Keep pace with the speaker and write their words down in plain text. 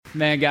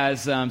Man,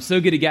 guys,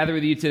 so good to gather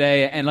with you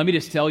today. And let me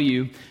just tell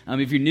you,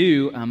 if you're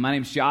new, my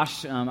name's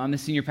Josh. I'm the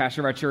senior pastor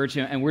of our church,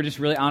 and we're just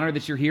really honored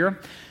that you're here.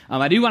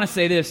 I do want to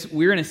say this.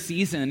 We're in a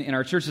season in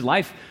our church's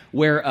life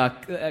where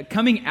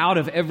coming out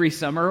of every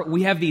summer,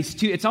 we have these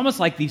two, it's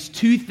almost like these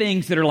two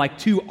things that are like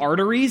two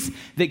arteries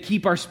that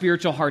keep our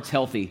spiritual hearts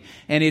healthy.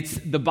 And it's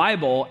the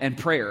Bible and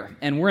prayer.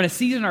 And we're in a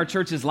season in our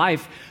church's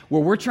life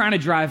where we're trying to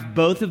drive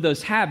both of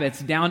those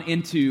habits down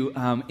into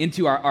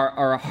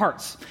our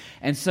hearts.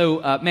 And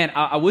so,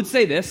 I would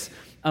say this.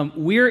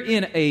 We're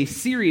in a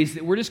series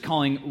that we're just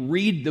calling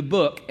Read the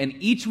Book. And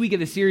each week of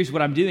the series,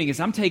 what I'm doing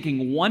is I'm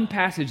taking one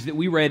passage that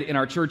we read in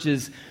our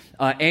church's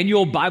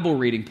annual Bible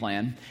reading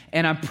plan,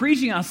 and I'm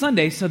preaching on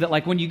Sunday so that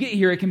like when you get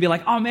here, it can be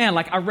like, oh man,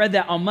 like I read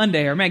that on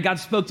Monday, or man, God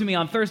spoke to me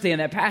on Thursday in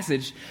that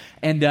passage,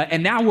 and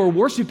now we're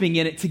worshiping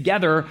in it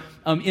together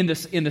in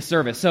the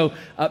service. So,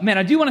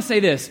 I do want to say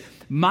this.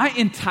 My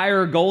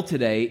entire goal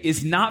today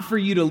is not for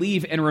you to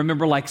leave and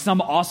remember like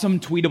some awesome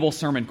tweetable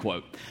sermon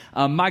quote.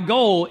 My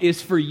goal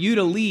is for you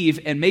to leave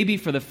and maybe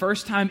for the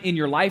first time in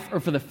your life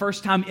or for the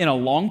first time in a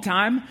long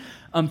time,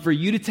 for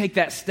you to take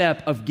that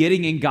step of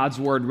getting in God's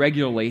Word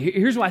regularly.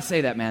 Here's why I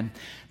say that, man.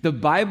 The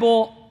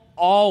Bible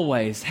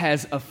always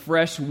has a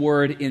fresh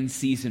word in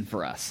season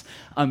for us.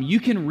 You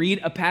can read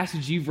a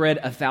passage you've read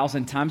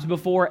 1,000 times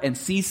before and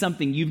see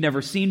something you've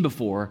never seen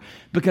before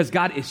because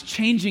God is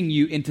changing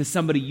you into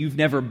somebody you've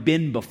never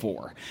been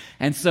before.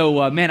 And so,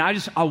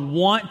 I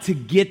want to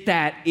get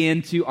that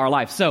into our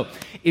life. So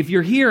if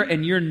you're here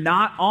and you're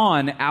not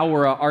on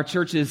our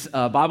church's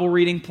Bible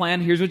reading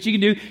plan, here's what you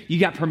can do. You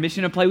got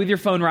permission to play with your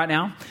phone right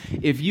now.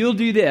 If you'll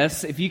do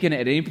this, if you can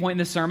at any point in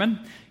the sermon,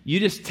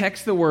 you just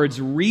text the words,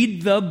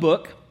 read the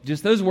book.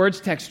 Just those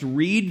words, text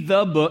read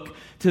the book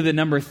to the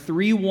number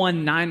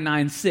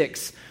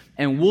 31996,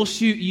 and we'll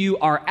shoot you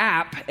our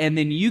app, and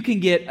then you can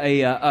get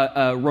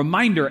a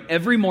reminder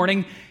every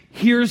morning,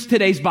 here's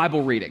today's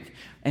Bible reading.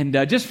 And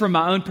just from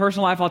my own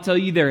personal life, I'll tell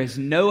you there is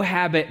no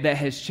habit that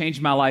has changed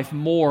my life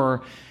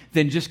more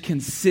than just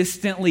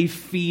consistently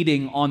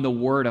feeding on the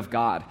Word of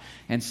God.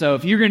 And so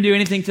if you're going to do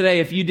anything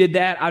today, if you did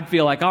that, I'd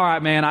feel like, all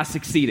right, man, I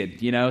succeeded,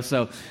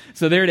 So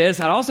there it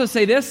is. I'd also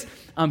say this.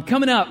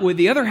 Coming up with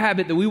the other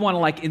habit that we want to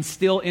like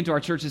instill into our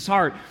church's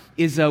heart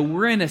is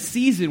we're in a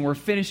season, we're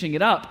finishing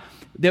it up,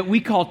 that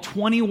we call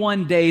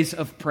 21 days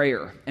of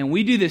prayer. And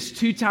we do this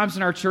 2 times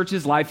in our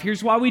church's life.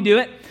 Here's why we do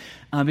it.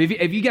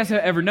 If you guys have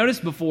ever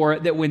noticed before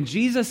that when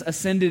Jesus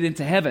ascended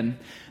into heaven,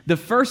 the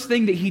first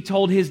thing that he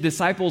told his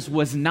disciples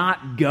was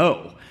not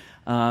go.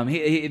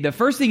 The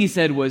first thing he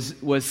said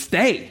was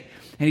stay.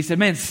 And he said,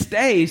 man,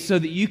 stay so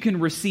that you can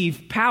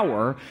receive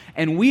power.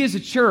 And we as a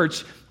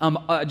church,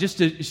 just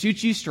to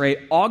shoot you straight,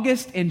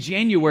 August and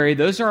January,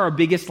 those are our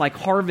biggest like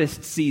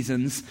harvest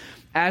seasons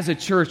as a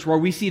church where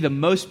we see the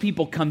most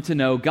people come to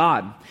know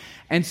God.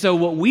 And so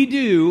what we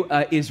do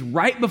is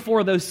right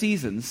before those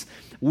seasons,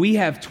 we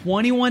have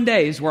 21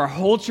 days where our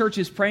whole church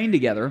is praying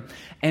together.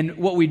 And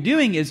what we're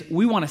doing is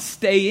we want to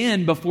stay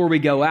in before we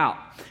go out.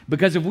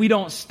 Because if we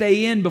don't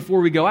stay in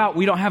before we go out,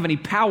 we don't have any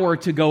power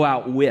to go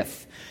out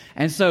with.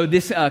 And so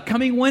this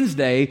coming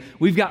Wednesday,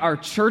 we've got our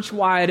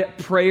church-wide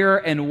prayer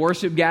and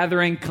worship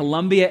gathering.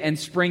 Columbia and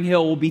Spring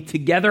Hill will be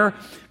together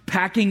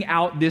packing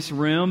out this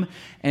room,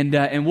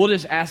 and we'll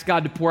just ask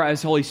God to pour out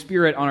His Holy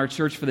Spirit on our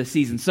church for the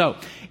season. So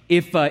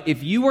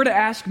if you were to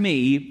ask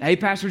me, hey,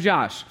 Pastor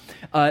Josh,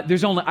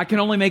 I can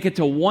only make it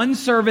to one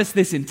service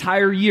this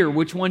entire year.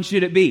 Which one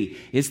should it be?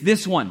 It's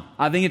this one.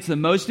 I think it's the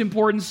most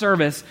important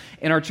service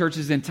in our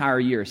church's entire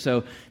year.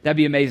 So that'd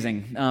be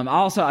amazing.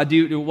 I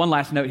do one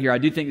last note here. I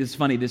do think this is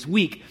funny. This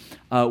week,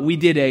 we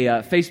did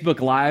a Facebook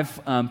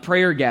Live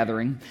prayer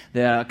gathering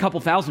that a couple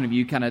thousand of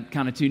you kind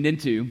of tuned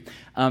into.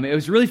 It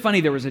was really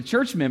funny. There was a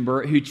church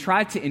member who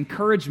tried to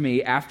encourage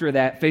me after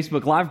that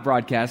Facebook Live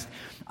broadcast.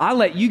 I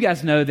let you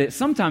guys know that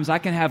sometimes I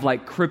can have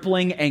like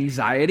crippling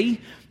anxiety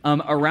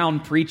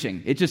around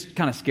preaching. It's just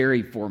kind of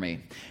scary for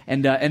me.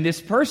 And this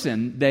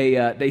person,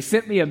 they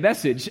sent me a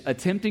message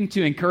attempting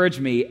to encourage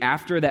me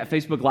after that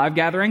Facebook Live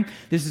gathering.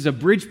 This is a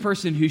Bridge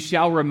person who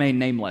shall remain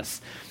nameless.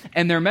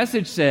 And their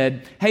message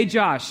said, hey,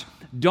 Josh,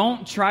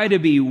 don't try to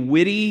be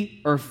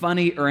witty or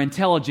funny or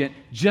intelligent.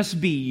 Just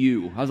be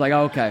you. I was like,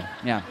 oh, okay.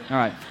 Yeah. All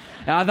right.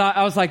 And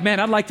I was like, man,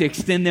 I'd like to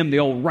extend them the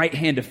old right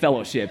hand of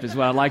fellowship is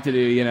what I'd like to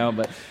do,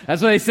 but that's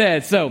what they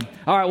said. So,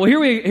 all right, well,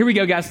 here we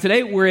go, guys.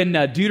 Today we're in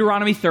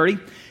Deuteronomy 30.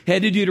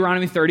 Head to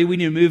Deuteronomy 30. We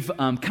need to move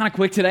kind of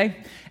quick today.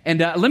 And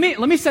let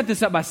me set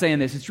this up by saying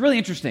this. It's really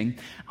interesting.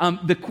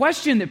 The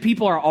question that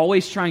people are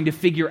always trying to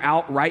figure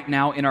out right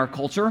now in our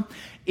culture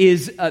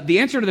is the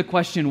answer to the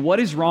question,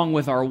 what is wrong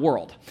with our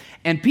world?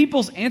 And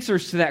people's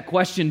answers to that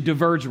question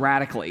diverge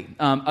radically,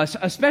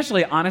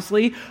 especially,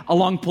 honestly,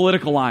 along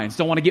political lines.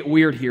 Don't want to get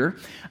weird here.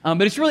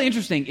 But it's really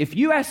interesting. If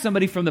you ask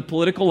somebody from the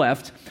political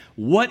left,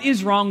 What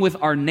is wrong with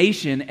our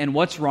nation and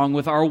what's wrong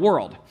with our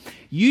world?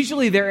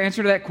 Usually their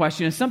answer to that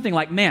question is something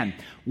like, man,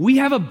 we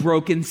have a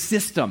broken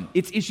system.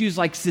 It's issues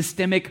like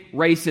systemic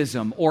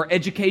racism or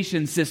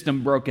education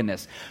system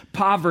brokenness,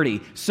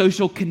 poverty,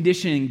 social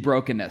conditioning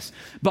brokenness.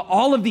 But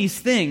all of these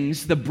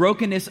things, the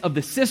brokenness of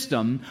the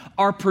system,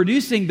 are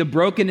producing the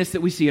brokenness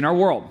that we see in our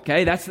world.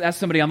 Okay, that's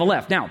somebody on the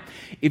left. Now,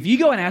 if you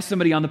go and ask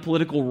somebody on the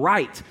political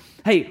right,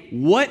 hey,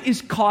 what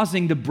is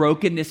causing the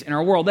brokenness in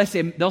our world?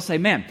 They'll say,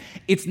 man,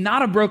 it's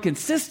not a broken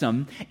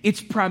system.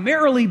 It's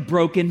primarily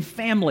broken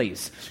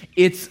families.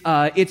 It's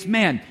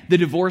the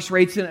divorce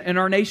rates in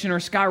our nation are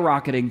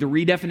skyrocketing, the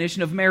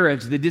redefinition of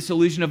marriage, the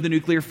dissolution of the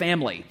nuclear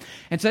family.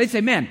 And so they'd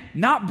say, man,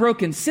 not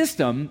broken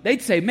system.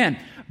 They'd say, man,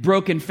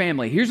 broken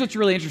family. Here's what's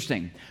really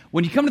interesting.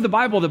 When you come to the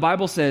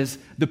Bible says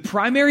the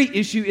primary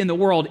issue in the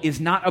world is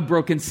not a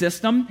broken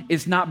system,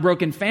 it's not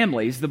broken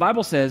families. The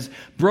Bible says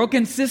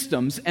broken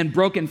systems and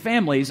broken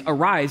families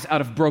arise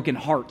out of broken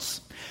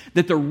hearts.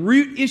 That the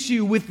root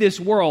issue with this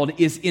world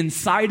is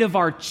inside of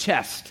our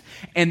chest,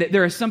 and that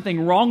there is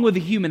something wrong with the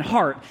human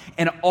heart,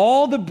 and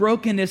all the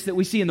brokenness that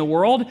we see in the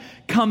world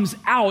comes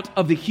out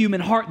of the human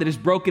heart that is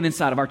broken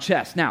inside of our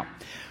chest. Now,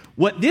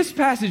 what this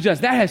passage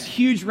does, that has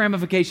huge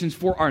ramifications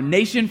for our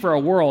nation, for our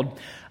world.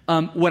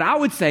 What I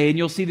would say, and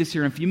you'll see this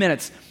here in a few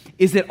minutes,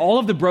 is that all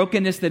of the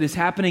brokenness that is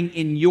happening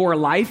in your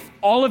life,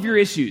 all of your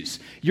issues,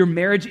 your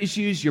marriage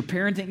issues, your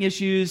parenting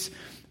issues,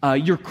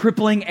 your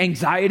crippling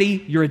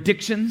anxiety, your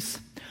addictions,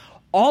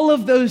 all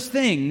of those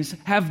things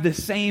have the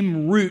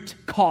same root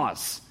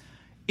cause.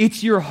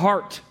 It's your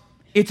heart.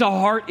 It's a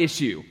heart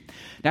issue.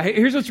 Now,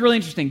 here's what's really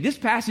interesting. This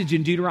passage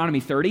in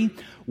Deuteronomy 30,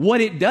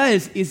 what it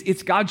does is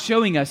it's God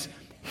showing us,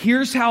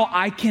 here's how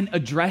I can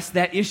address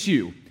that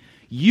issue.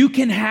 You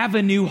can have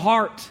a new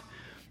heart.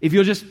 If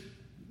you'll just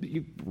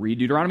read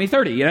Deuteronomy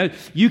 30,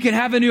 you can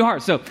have a new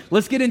heart. So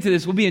let's get into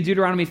this. We'll be in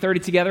Deuteronomy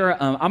 30 together.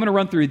 I'm going to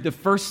run through the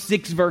first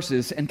 6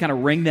 verses and kind of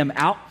ring them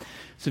out.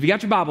 So if you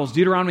got your Bibles,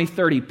 Deuteronomy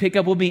 30, pick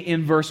up with me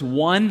in verse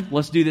 1.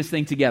 Let's do this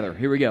thing together.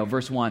 Here we go,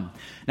 verse 1.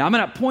 Now I'm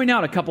going to point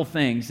out a couple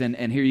things, and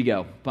here you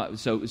go.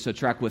 So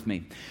track with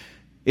me.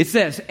 It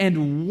says,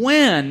 and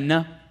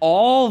when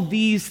all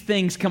these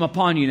things come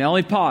upon you. Now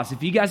let me pause.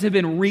 If you guys have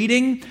been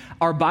reading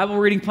our Bible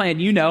reading plan,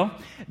 you know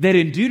that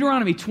in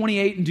Deuteronomy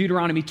 28 and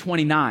Deuteronomy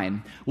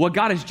 29, what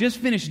God has just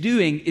finished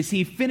doing is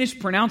he finished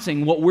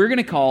pronouncing what we're going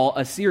to call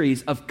a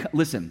series of,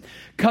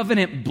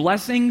 covenant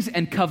blessings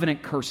and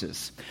covenant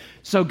curses.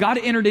 So God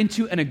entered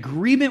into an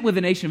agreement with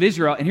the nation of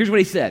Israel, and here's what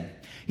he said.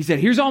 He said,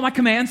 here's all my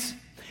commands.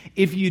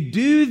 If you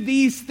do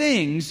these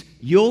things,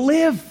 you'll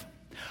live.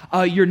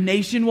 Your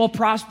nation will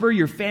prosper.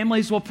 Your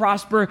families will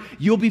prosper.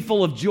 You'll be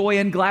full of joy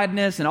and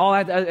gladness and all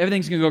that.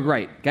 Everything's going to go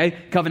great. Okay?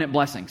 Covenant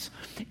blessings.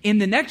 In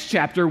the next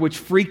chapter, which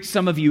freaked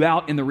some of you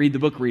out in the Read the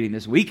Book reading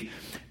this week,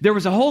 there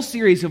was a whole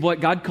series of what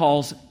God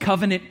calls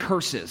covenant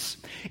curses.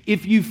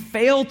 If you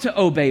fail to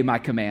obey my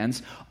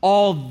commands,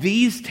 all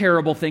these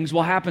terrible things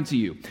will happen to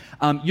you.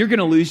 You're going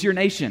to lose your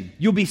nation.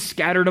 You'll be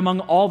scattered among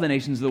all the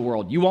nations of the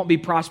world. You won't be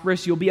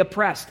prosperous. You'll be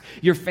oppressed.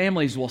 Your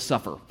families will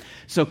suffer.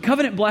 So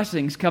covenant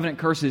blessings, covenant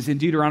curses in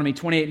Deuteronomy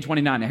 28 and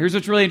 29. Now here's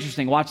what's really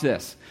interesting. Watch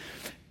this.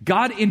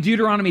 God in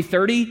Deuteronomy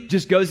 30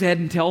 just goes ahead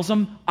and tells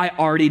them, I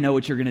already know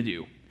what you're going to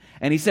do.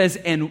 And he says,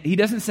 and he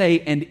doesn't say,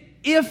 and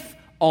if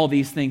all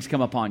these things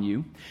come upon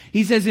you.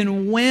 He says,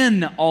 and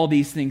when all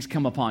these things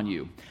come upon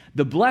you,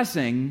 the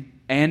blessing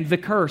and the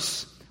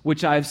curse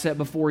which I have set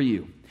before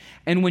you.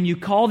 And when you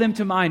call them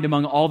to mind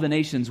among all the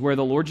nations where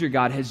the Lord your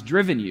God has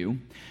driven you,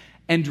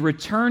 and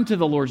return to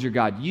the Lord your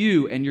God,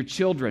 you and your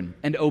children,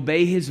 and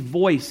obey his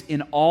voice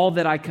in all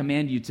that I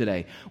command you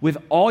today, with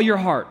all your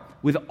heart,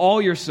 with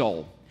all your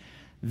soul,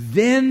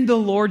 then the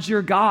Lord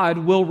your God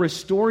will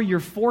restore your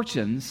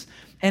fortunes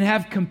and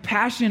have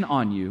compassion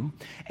on you,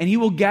 and he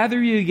will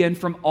gather you again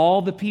from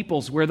all the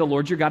peoples where the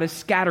Lord your God has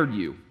scattered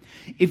you.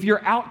 If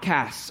your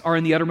outcasts are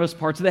in the uttermost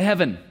parts of the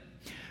heaven,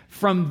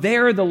 from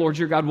there the Lord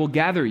your God will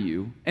gather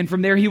you, and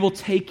from there he will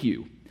take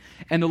you.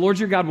 And the Lord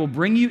your God will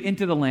bring you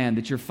into the land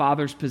that your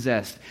fathers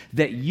possessed,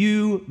 that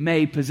you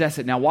may possess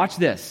it. Now watch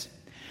this.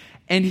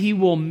 And he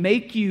will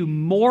make you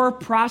more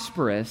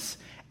prosperous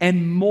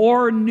and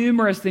more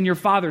numerous than your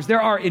fathers.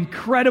 There are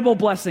incredible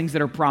blessings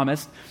that are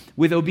promised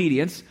with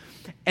obedience.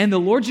 And the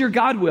Lord your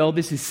God will,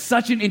 this is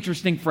such an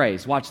interesting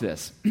phrase, watch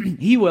this.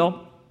 He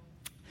will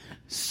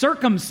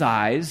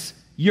circumcise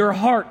your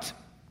heart.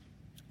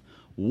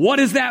 What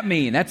does that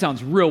mean? That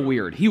sounds real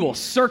weird. He will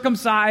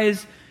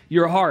circumcise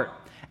your heart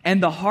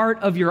and the heart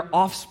of your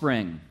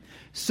offspring,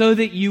 so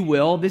that you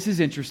will, this is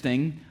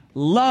interesting,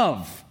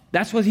 love.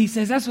 That's what he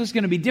says. That's what's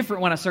going to be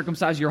different when I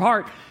circumcise your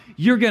heart.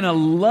 You're going to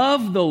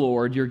love the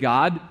Lord your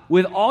God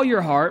with all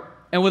your heart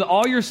and with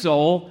all your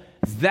soul,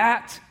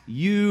 that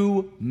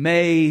you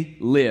may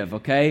live,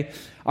 okay?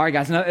 All right,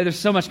 guys, now there's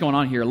so much going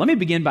on here. Let me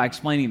begin by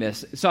explaining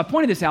this. So I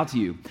pointed this out to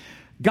you.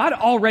 God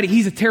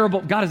is a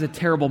terrible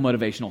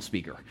motivational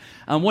speaker.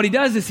 What he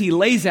does is he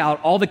lays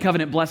out all the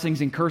covenant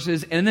blessings and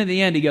curses, and then at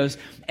the end he goes,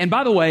 and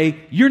by the way,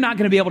 you're not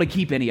going to be able to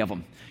keep any of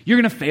them. You're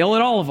going to fail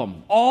at all of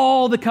them.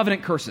 All the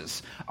covenant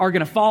curses are going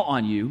to fall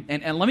on you.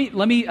 And let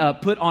me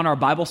put on our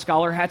Bible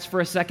scholar hats for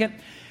a second.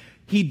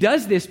 He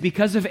does this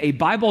because of a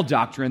Bible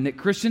doctrine that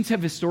Christians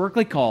have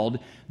historically called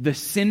the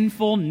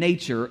sinful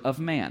nature of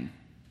man.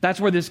 That's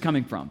where this is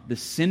coming from, the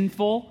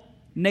sinful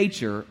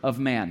nature of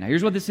man. Now,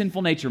 here's what the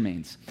sinful nature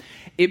means.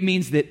 It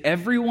means that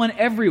everyone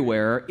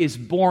everywhere is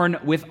born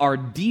with our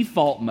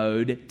default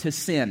mode to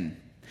sin.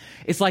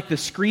 It's like the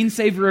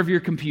screensaver of your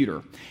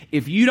computer.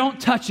 If you don't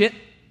touch it,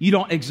 you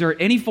don't exert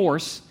any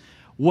force,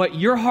 what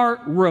your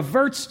heart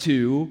reverts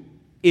to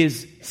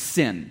is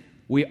sin.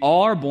 We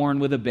all are born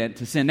with a bent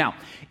to sin. Now,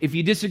 if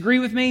you disagree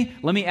with me,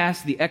 let me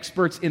ask the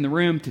experts in the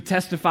room to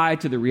testify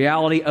to the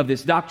reality of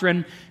this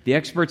doctrine. The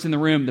experts in the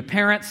room, the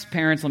parents,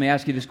 let me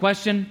ask you this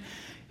question.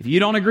 If you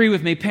don't agree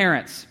with me,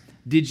 parents,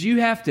 did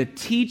you have to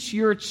teach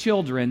your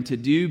children to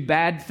do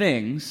bad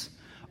things,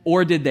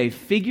 or did they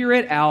figure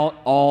it out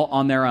all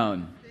on their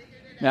own?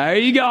 There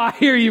you go. I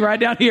hear you right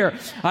down here.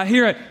 I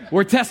hear it.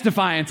 We're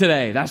testifying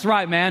today. That's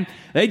right, man.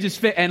 They just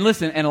fit. And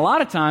listen, and a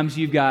lot of times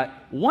you've got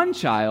one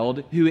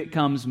child who it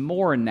comes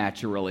more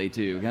naturally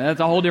to. That's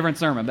a whole different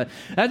sermon. But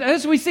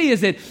that's what we see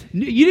is that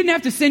you didn't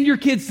have to send your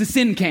kids to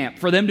sin camp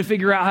for them to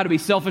figure out how to be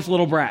selfish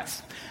little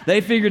brats.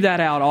 They figured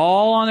that out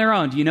all on their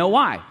own. Do you know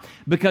why?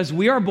 Because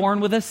we are born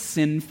with a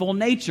sinful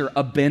nature,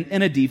 a bent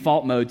and a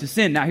default mode to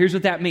sin. Now, here's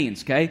what that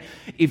means, okay?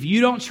 If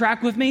you don't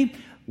track with me,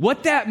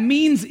 what that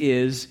means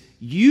is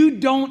you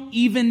don't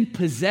even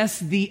possess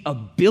the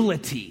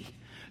ability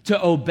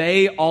to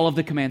obey all of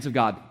the commands of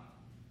God.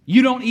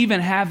 You don't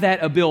even have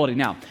that ability.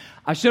 Now,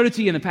 I showed it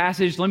to you in the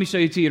passage. Let me show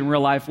it to you in real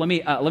life. Let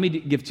me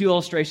give two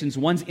illustrations.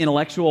 One's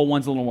intellectual,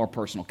 one's a little more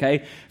personal,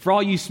 okay? For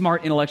all you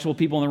smart intellectual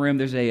people in the room,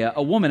 there's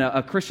a woman,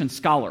 a Christian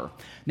scholar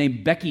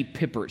named Becky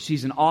Pippert.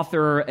 She's an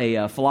author,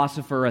 a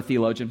philosopher, a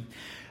theologian.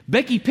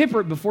 Becky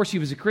Pippert, before she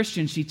was a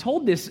Christian, she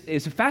told this,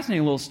 it's a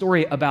fascinating little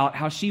story about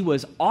how she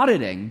was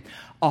auditing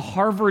a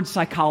Harvard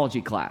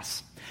psychology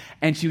class.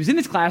 And she was in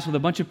this class with a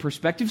bunch of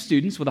prospective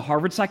students with a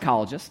Harvard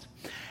psychologist.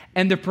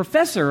 And the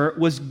professor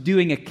was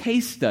doing a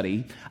case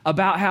study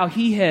about how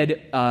he had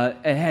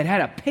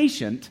a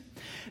patient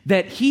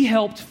that he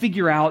helped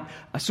figure out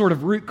a sort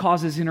of root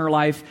causes in her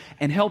life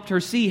and helped her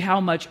see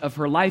how much of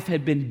her life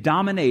had been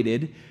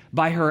dominated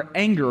by her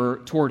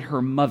anger toward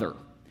her mother.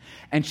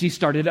 And she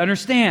started to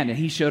understand, and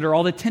he showed her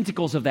all the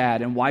tentacles of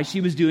that and why she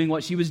was doing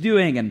what she was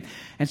doing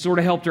and sort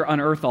of helped her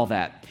unearth all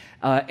that.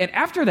 And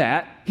after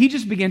that, he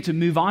just began to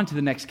move on to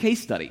the next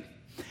case study.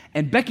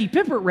 And Becky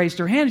Pippert raised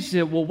her hand and she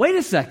said, well, wait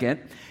a second.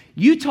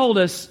 You told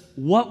us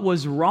what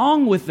was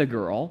wrong with the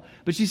girl,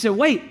 but she said,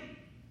 wait,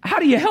 how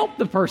do you help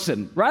the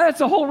person? Right? That's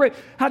the whole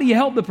how do you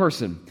help the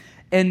person?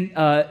 And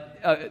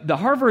the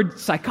Harvard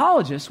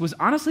psychologist was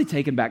honestly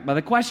taken back by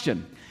the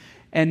question.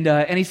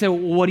 And he said, well,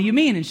 what do you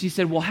mean? And she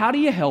said, well, how do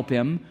you help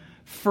him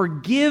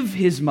forgive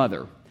his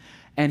mother?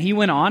 And he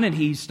went on and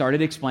he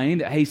started explaining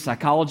that, hey,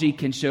 psychology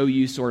can show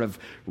you sort of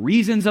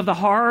reasons of the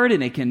heart,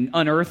 and it can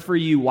unearth for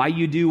you why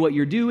you do what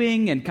you're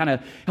doing and kind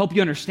of help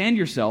you understand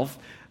yourself.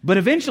 But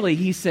eventually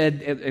he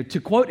said, to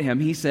quote him,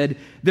 he said,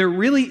 there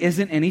really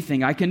isn't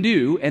anything I can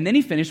do. And then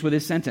he finished with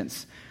this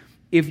sentence.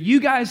 If you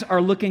guys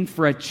are looking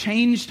for a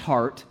changed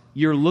heart,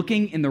 you're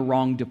looking in the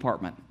wrong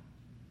department.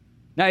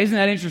 Now, isn't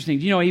that interesting?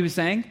 Do you know what he was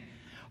saying?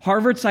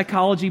 Harvard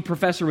psychology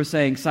professor was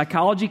saying,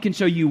 psychology can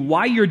show you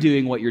why you're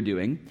doing what you're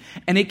doing,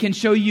 and it can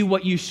show you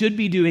what you should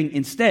be doing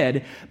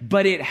instead,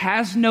 but it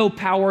has no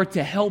power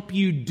to help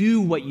you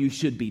do what you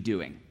should be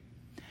doing.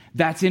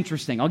 That's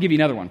interesting. I'll give you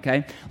another one,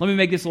 okay? Let me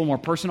make this a little more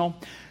personal.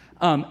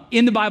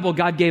 In the Bible,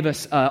 God gave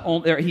us,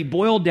 He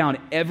boiled down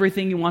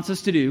everything He wants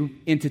us to do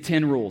into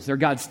 10 rules. They're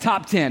God's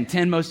top 10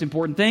 most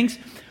important things.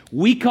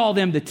 We call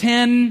them the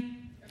 10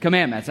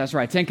 Commandments. That's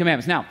right, 10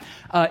 Commandments. Now,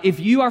 if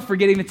you are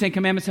forgetting the 10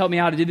 Commandments, help me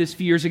out. I did this a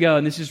few years ago,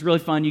 and this is really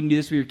fun. You can do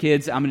this with your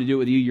kids. I'm going to do it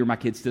with you. You're my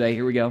kids today.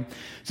 Here we go.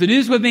 So do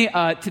this with me.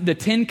 The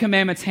 10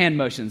 Commandments hand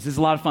motions. This is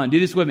a lot of fun.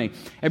 Do this with me.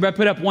 Everybody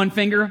put up one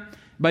finger.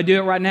 Everybody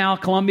do it right now.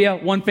 Columbia,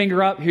 one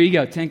finger up. Here you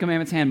go. 10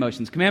 Commandments hand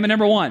motions. Commandment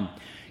number 1.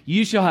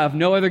 You shall have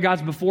no other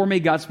gods before me.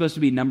 God's supposed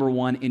to be number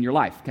 1 in your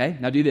life. Okay?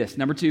 Now do this.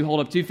 Number 2, hold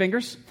up 2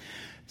 fingers.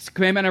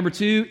 Commandment number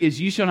 2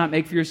 is you shall not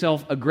make for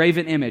yourself a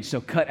graven image.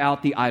 So cut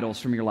out the idols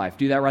from your life.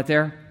 Do that right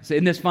there. So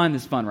isn't this fun?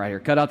 This is fun right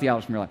here. Cut out the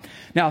idols from your life.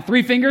 Now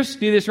 3 fingers.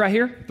 Do this right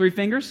here. 3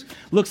 fingers.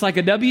 Looks like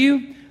a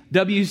W.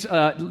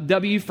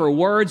 W for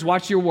words.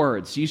 Watch your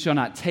words. You shall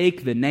not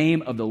take the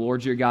name of the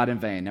Lord your God in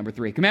vain. Number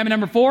 3. Commandment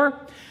number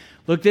 4.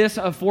 Look this,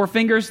 4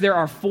 fingers. There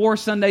are 4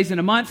 Sundays in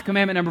a month.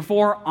 Commandment number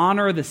 4,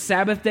 honor the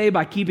Sabbath day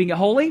by keeping it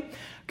holy.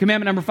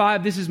 Commandment number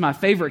 5, this is my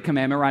favorite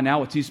commandment right now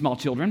with 2 small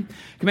children.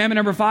 Commandment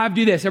number 5,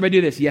 do this. Everybody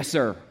do this. Yes,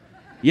 sir.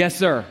 Yes,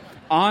 sir.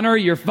 Honor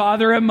your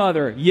father and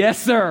mother. Yes,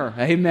 sir.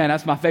 Amen.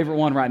 That's my favorite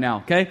one right now,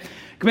 okay?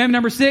 Commandment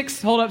number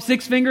 6, hold up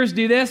 6 fingers.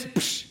 Do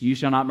this. You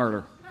shall not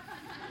murder.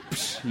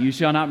 You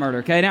shall not murder.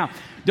 Okay, now,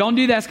 Don't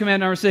do that's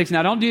commandment number 6.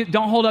 Now,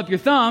 don't hold up your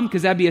thumb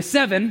because that'd be a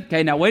 7.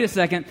 Okay, now wait a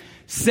second.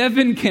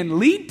 7 can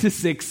lead to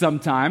 6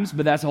 sometimes,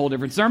 but that's a whole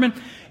different sermon.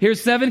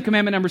 Here's 7,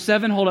 commandment number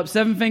 7, hold up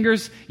 7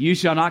 fingers. You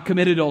shall not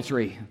commit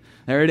adultery.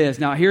 There it is.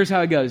 Now, here's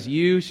how it goes.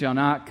 You shall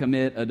not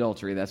commit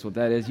adultery. That's what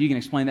that is. You can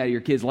explain that to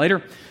your kids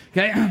later.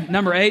 Okay,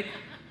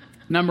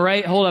 Number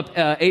 8, hold up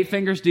 8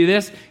 fingers. Do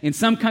this. In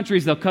some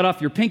countries, they'll cut off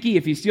your pinky.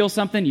 If you steal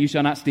something, you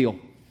shall not steal.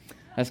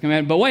 That's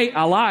commandment. But wait,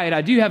 I lied.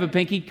 I do have a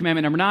pinky.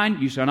 Commandment number 9,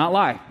 you shall not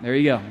lie. There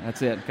you go.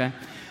 That's it, okay?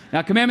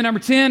 Now, commandment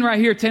number 10, right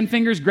here, 10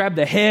 fingers, grab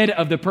the head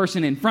of the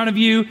person in front of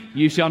you.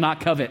 You shall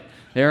not covet.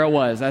 There it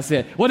was. That's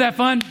it. Wasn't that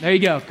fun? There you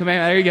go.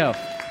 There you go.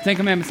 10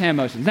 commandments, hand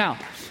motions. Now,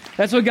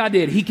 that's what God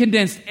did. He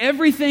condensed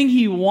everything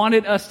He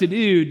wanted us to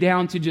do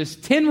down to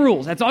just 10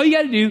 rules. That's all you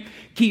got to do.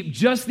 Keep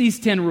just these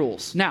 10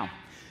 rules. Now,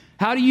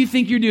 how do you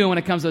think you're doing when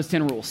it comes to those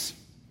 10 rules?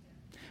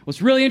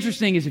 What's really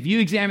interesting is if you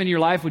examine your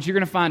life, what you're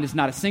going to find is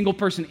not a single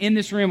person in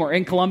this room or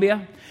in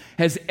Columbia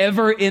has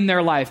ever in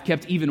their life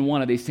kept even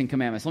one of these 10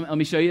 commandments. Let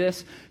me show you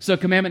this. So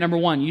commandment number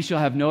 1, you shall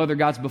have no other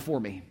gods before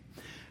me.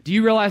 Do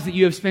you realize that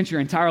you have spent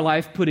your entire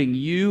life putting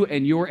you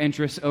and your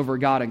interests over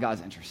God and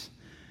God's interests?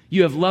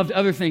 You have loved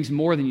other things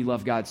more than you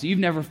love God. So you've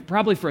never,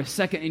 probably for a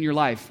second in your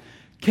life,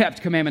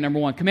 kept commandment number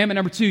 1. Commandment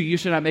number 2, you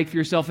shall not make for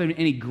yourself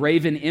any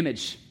graven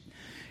image.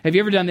 Have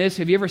you ever done this?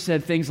 Have you ever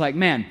said things like,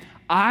 man,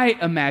 I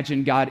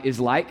imagine God is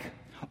like,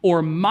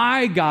 or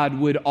my God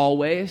would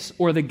always,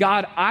 or the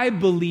God I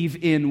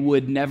believe in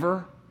would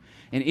never?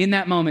 And in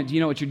that moment, do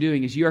you know what you're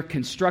doing is you're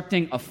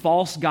constructing a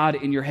false God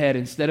in your head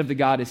instead of the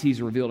God as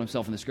He's revealed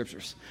Himself in the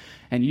Scriptures.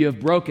 And you have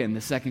broken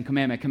the second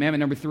commandment.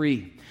 Commandment number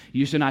 3,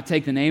 you shall not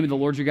take the name of the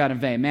Lord your God in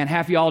vain. Man,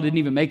 half of y'all didn't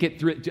even make it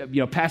through,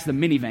 past the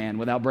minivan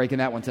without breaking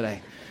that one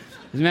today.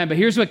 Man, but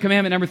here's what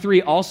commandment number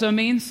 3 also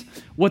means.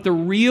 What the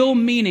real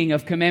meaning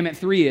of commandment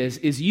 3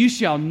 is you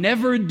shall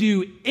never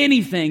do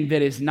anything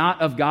that is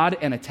not of God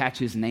and attach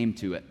His name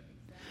to it.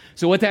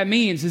 So what that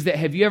means is that,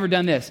 have you ever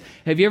done this?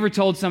 Have you ever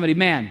told somebody,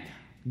 man,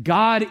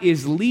 God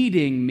is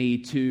leading me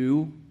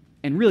to,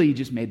 and really you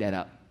just made that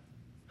up.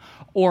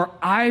 Or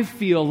I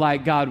feel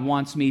like God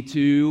wants me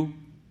to,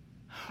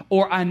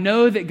 or I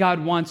know that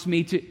God wants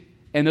me to,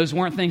 and those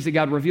weren't things that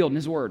God revealed in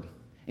His Word.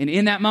 And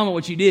in that moment,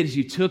 what you did is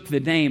you took the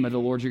name of the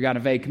Lord your God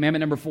in vain.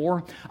 Commandment number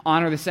 4,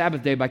 honor the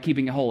Sabbath day by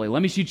keeping it holy.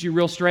 Let me shoot you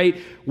real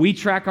straight. We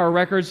track our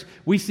records.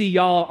 We see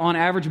y'all on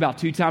average about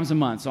 2 times a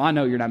month. So I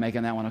know you're not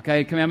making that one,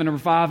 okay? Commandment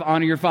number 5,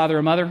 honor your father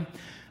and mother.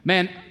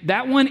 Man,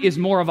 that one is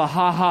more of a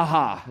ha, ha,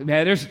 ha.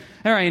 Man,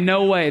 there ain't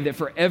no way that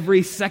for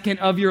every second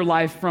of your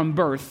life from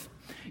birth,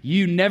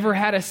 you never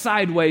had a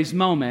sideways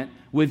moment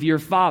with your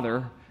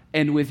father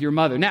and with your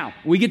mother. Now,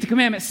 we get to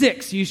commandment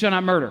 6, you shall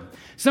not murder.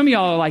 Some of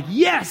y'all are like,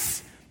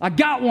 yes, I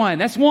got one.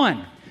 That's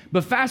one.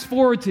 But fast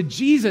forward to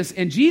Jesus,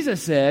 and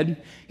Jesus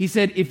said, He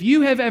said, if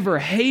you have ever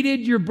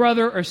hated your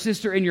brother or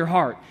sister in your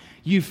heart,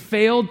 you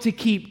failed to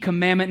keep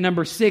commandment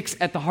number 6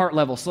 at the heart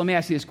level. So let me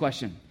ask you this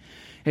question.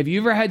 Have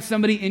you ever had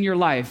somebody in your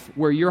life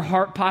where your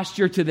heart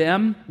posture to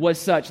them was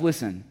such,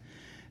 listen,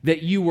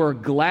 that you were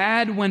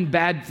glad when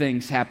bad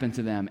things happened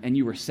to them and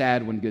you were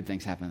sad when good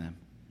things happened to them?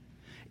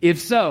 If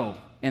so,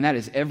 and that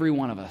is every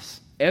one of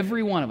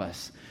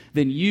us,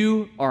 then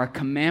you are a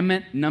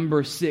commandment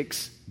number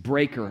 6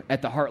 breaker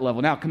at the heart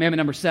level. Now, commandment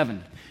number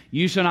 7,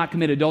 you shall not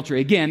commit adultery.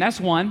 Again, that's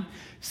one.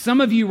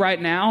 Some of you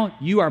right now,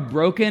 you are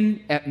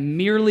broken at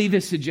merely the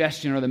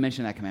suggestion or the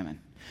mention of that commandment.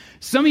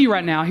 Some of you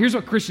right now, here's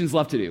what Christians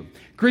love to do.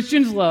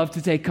 Christians love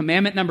to take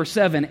commandment number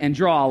 7 and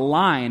draw a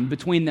line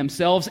between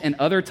themselves and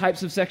other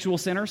types of sexual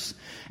sinners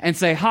and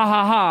say, ha,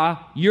 ha,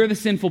 ha, you're the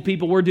sinful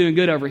people, we're doing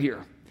good over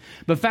here.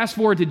 But fast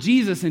forward to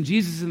Jesus, and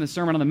Jesus in the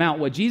Sermon on the Mount,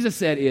 what Jesus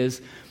said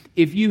is,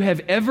 if you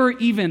have ever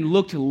even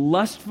looked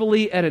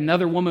lustfully at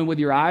another woman with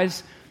your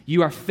eyes,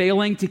 you are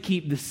failing to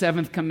keep the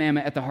 7th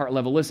commandment at the heart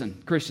level.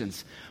 Listen,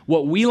 Christians,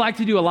 what we like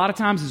to do a lot of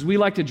times is we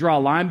like to draw a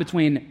line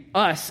between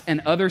us and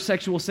other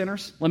sexual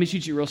sinners. Let me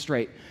shoot you real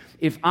straight.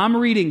 If I'm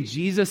reading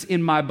Jesus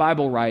in my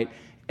Bible right,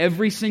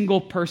 every single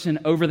person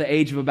over the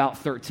age of about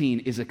 13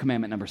 is a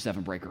commandment number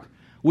 7 breaker.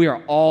 We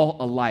are all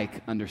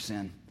alike under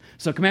sin.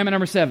 So commandment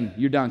number 7,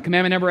 you're done.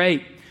 Commandment number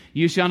 8,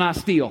 you shall not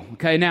steal.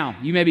 Okay, now,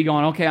 you may be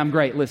going, okay, I'm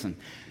great. Listen.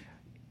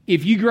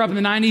 If you grew up in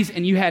the 90s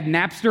and you had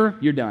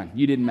Napster, you're done.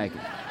 You didn't make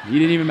it. You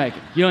didn't even make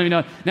it. You don't even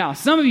know. Now,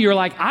 some of you are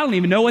like, I don't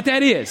even know what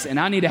that is, and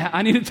I need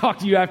to talk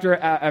to you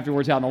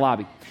afterwards out in the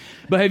lobby.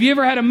 But have you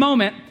ever had a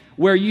moment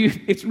where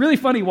it's really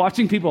funny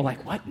watching people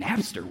like, what,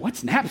 Napster?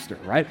 What's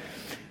Napster, right?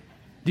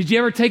 Did you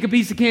ever take a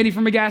piece of candy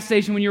from a gas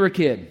station when you were a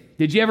kid?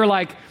 Did you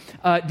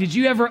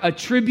ever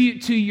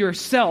attribute to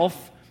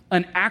yourself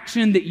an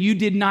action that you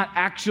did not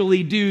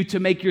actually do to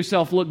make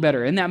yourself look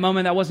better? In that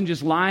moment, that wasn't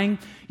just lying.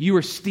 You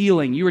were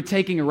stealing. You were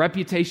taking a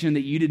reputation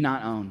that you did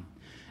not own.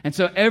 And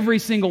so every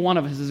single one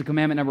of us is a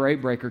commandment number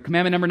 8 breaker.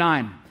 Commandment number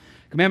 9.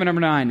 Commandment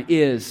number 9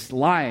 is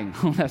lying.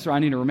 Oh, that's what I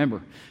need to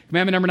remember.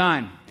 Commandment number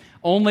 9.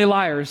 Only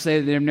liars say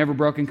that they've never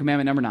broken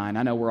commandment number 9.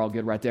 I know we're all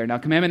good right there. Now,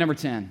 commandment number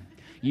 10.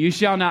 You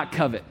shall not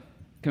covet.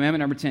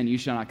 Commandment number 10. You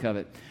shall not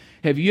covet.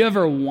 Have you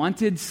ever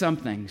wanted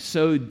something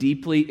so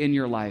deeply in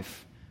your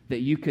life that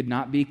you could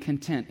not be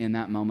content in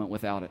that moment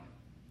without it.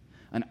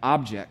 An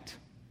object,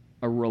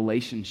 a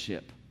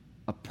relationship,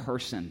 a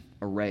person,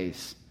 a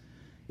race.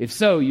 If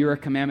so, you're a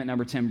commandment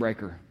number 10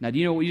 breaker. Now, do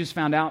you know what we just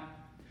found out?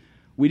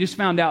 We just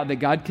found out that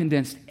God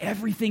condensed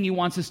everything he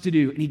wants us to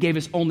do, and he gave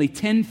us only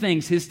 10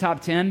 things, his top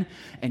 10,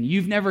 and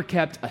you've never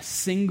kept a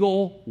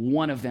single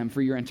one of them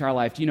for your entire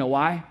life. Do you know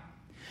why?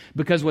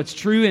 Because what's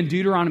true in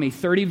Deuteronomy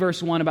 30,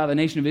 verse 1 about the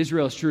nation of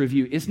Israel is true of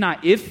you. It's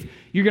not if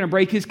you're going to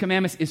break his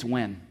commandments, it's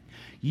when.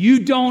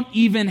 You don't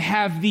even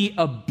have the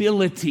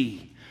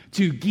ability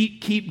to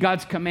keep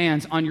God's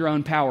commands on your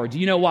own power. Do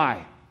you know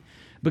why?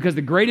 Because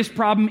the greatest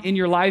problem in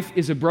your life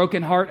is a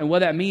broken heart, and what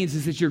that means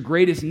is that your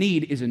greatest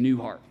need is a new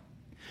heart.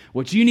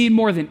 What you need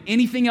more than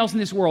anything else in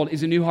this world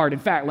is a new heart. In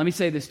fact, let me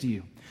say this to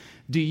you.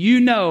 Do you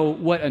know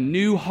what a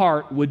new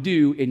heart would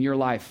do in your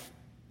life?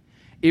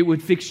 It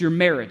would fix your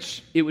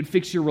marriage. It would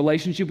fix your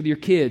relationship with your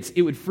kids.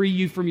 It would free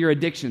you from your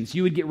addictions.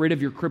 You would get rid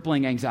of your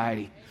crippling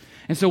anxiety.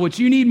 And so what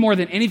you need more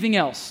than anything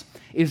else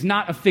is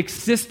not a fixed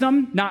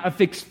system, not a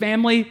fixed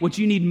family. What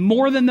you need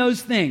more than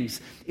those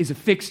things is a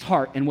fixed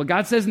heart. And what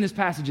God says in this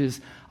passage is,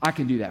 I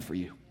can do that for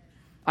you.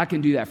 I can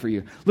do that for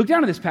you. Look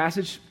down at this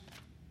passage.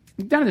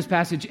 Look down at this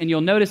passage, and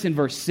you'll notice in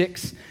verse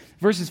 6,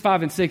 verses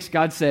 5 and 6,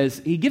 God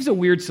says, he gives a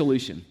weird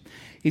solution.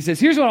 He says,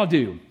 here's what I'll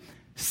do.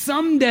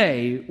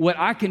 Someday, what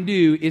I can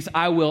do is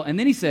I will, and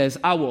then he says,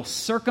 I will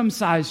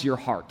circumcise your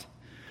heart.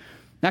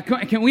 Now,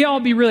 can we all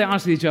be really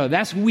honest with each other?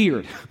 That's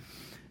weird.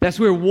 That's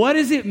weird. What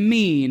does it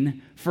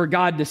mean for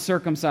God to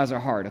circumcise our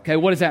heart? Okay,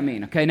 what does that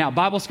mean? Okay, now,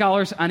 Bible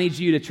scholars, I need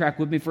you to track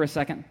with me for a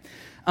second.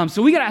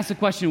 So we got to ask the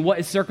question, what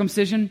is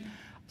circumcision?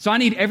 So I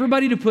need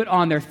everybody to put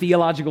on their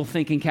theological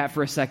thinking cap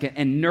for a second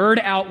and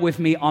nerd out with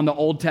me on the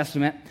Old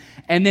Testament.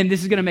 And then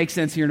this is going to make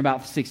sense here in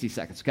about 60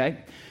 seconds,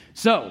 okay?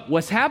 So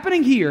what's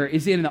happening here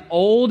is in the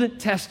Old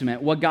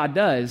Testament, what God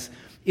does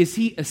is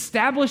he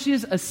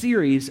establishes a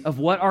series of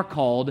what are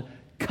called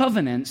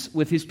covenants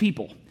with his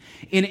people.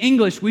 In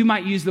English, we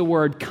might use the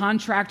word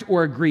contract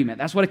or agreement.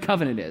 That's what a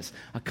covenant is,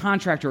 a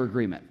contract or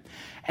agreement.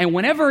 And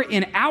whenever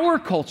in our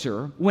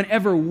culture,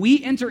 whenever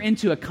we enter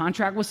into a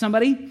contract with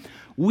somebody,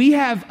 we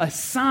have a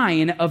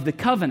sign of the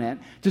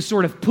covenant to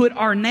sort of put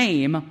our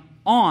name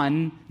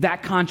on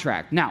that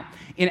contract. Now,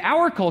 in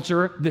our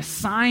culture, the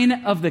sign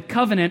of the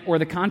covenant or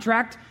the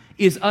contract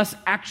is us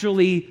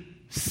actually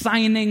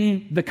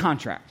signing the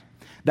contract.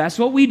 That's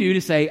what we do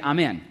to say, I'm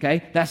in,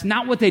 okay? That's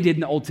not what they did in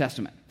the Old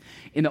Testament.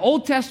 In the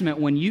Old Testament,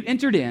 when you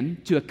entered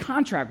into a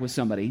contract with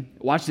somebody,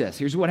 watch this,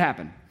 here's what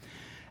happened.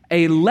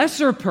 A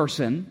lesser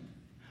person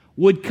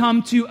would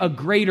come to a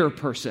greater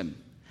person.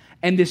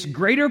 And this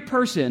greater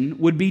person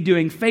would be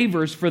doing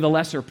favors for the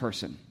lesser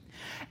person.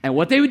 And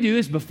what they would do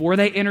is before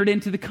they entered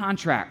into the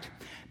contract,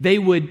 they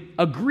would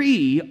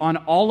agree on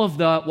all of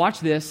the, watch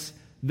this,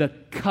 the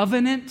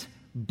covenant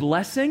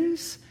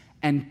blessings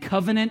and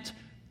covenant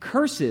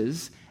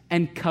curses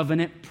and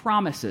covenant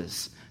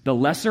promises. The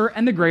lesser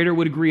and the greater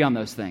would agree on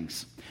those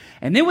things.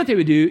 And then what they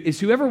would do is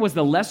whoever was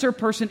the lesser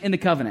person in the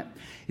covenant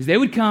is they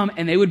would come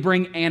and they would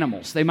bring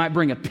animals. They might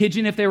bring a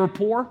pigeon if they were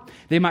poor.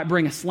 They might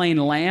bring a slain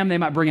lamb. They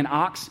might bring an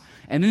ox.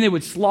 And then they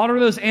would slaughter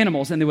those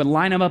animals and they would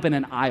line them up in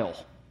an aisle.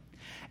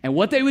 And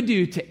what they would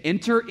do to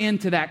enter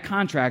into that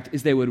contract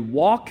is they would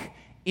walk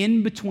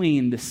in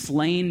between the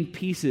slain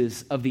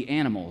pieces of the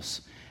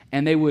animals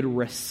and they would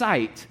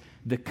recite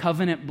the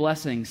covenant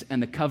blessings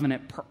and the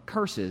covenant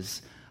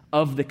curses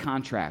of the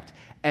contract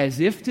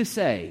as if to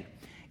say,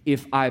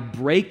 if I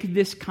break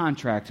this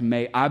contract,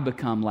 may I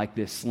become like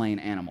this slain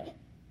animal.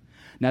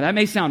 Now that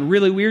may sound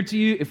really weird to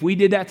you. If we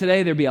did that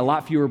today, there'd be a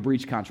lot fewer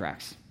breach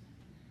contracts.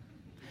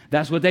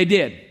 That's what they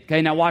did.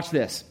 Okay, now watch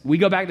this. We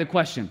go back to the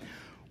question,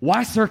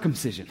 why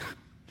circumcision?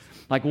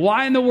 Like,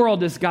 why in the world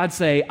does God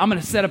say, I'm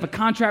going to set up a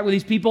contract with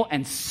these people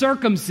and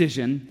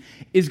circumcision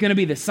is going to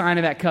be the sign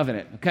of that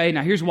covenant? Okay,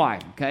 now here's why,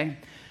 okay?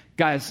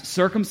 Guys,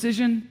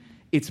 circumcision,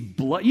 it's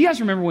blood. You guys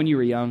remember when you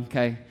were young,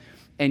 okay?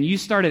 And you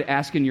started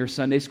asking your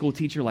Sunday school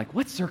teacher, like,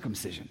 what's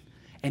circumcision?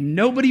 And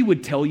nobody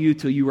would tell you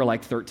till you were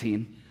like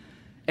 13.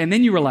 And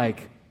then you were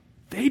like,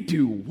 they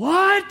do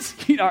what?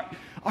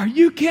 Are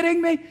you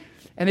kidding me?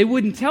 And they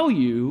wouldn't tell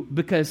you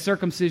because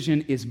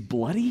circumcision is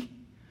bloody.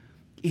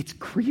 It's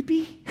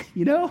creepy,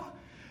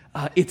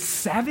 it's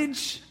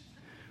savage.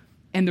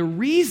 And the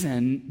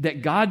reason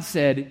that God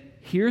said,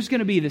 here's going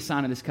to be the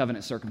sign of this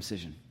covenant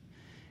circumcision,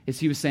 is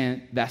he was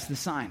saying, that's the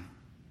sign.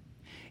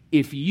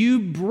 If you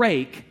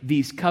break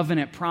these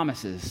covenant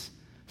promises,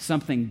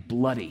 something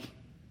bloody,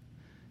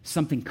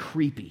 something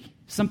creepy,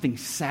 something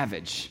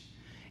savage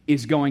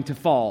is going to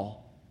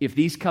fall if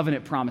these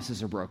covenant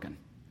promises are broken.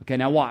 Okay,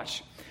 now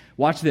watch.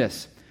 Watch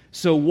this.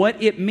 So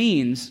what it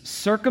means,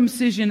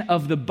 circumcision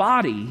of the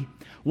body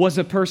was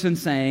a person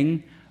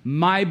saying,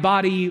 my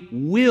body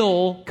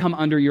will come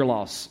under your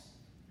laws.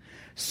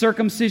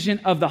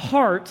 Circumcision of the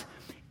heart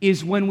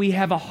is when we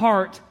have a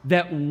heart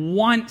that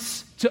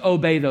wants to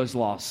obey those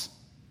laws.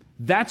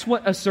 That's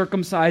what a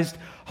circumcised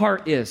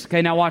heart is.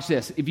 Okay, now watch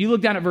this. If you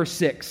look down at verse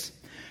 6,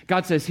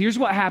 God says, here's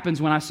what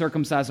happens when I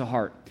circumcise a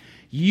heart.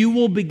 you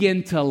will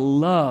begin to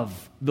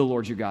love the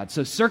Lord your God.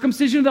 So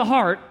circumcision of the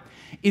heart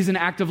is an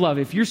act of love.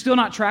 If you're still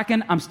not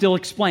tracking, I'm still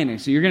explaining.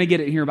 So you're going to get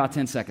it here in about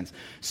 10 seconds.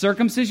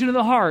 Circumcision of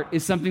the heart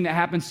is something that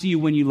happens to you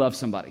when you love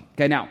somebody.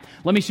 Okay, now,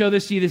 let me show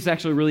this to you. This is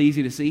actually really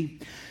easy to see.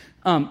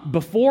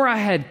 Before I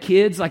had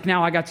kids, like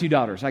now I got 2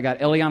 daughters. I got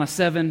Eliana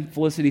 7,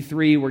 Felicity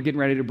 3. We're getting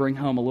ready to bring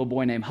home a little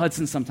boy named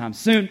Hudson sometime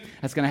soon.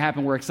 That's going to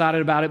happen. We're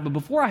excited about it. But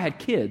before I had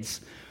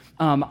kids,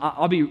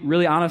 I'll be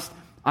really honest,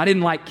 I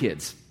didn't like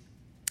kids.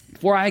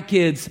 Before I had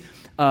kids,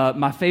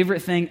 my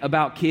favorite thing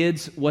about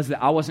kids was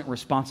that I wasn't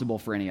responsible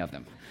for any of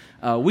them.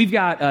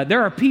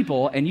 There are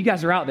people, and you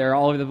guys are out there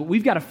all over but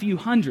we've got a few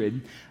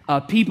hundred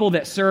people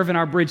that serve in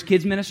our Bridge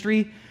Kids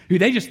ministry who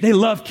they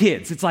love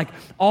kids. It's like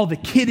all the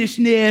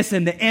kiddishness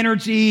and the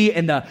energy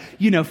and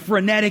the,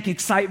 frenetic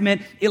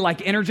excitement. It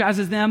like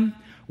energizes them.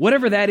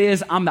 Whatever that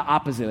is, I'm the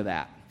opposite of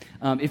that.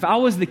 If I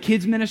was the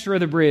kids minister of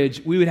the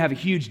Bridge, we would have a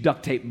huge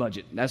duct tape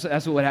budget. That's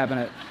what would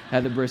happen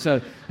at the Bridge.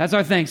 So that's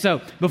our thing.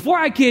 So before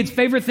I had kids,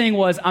 favorite thing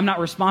was I'm not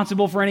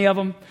responsible for any of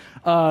them.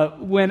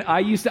 When I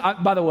used to,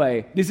 by the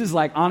way, this is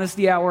like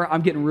honesty hour.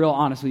 I'm getting real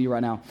honest with you right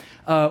now.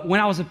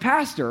 When I was a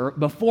pastor,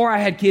 before I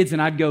had kids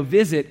and I'd go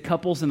visit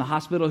couples in the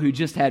hospital who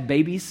just had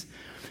babies,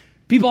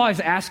 people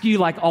always ask you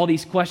like all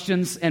these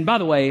questions. And by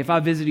the way, if I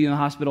visited you in the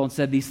hospital and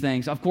said these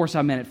things, of course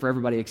I meant it for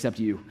everybody except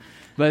you.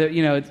 But,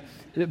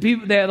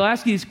 people, they'll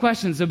ask you these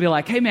questions. They'll be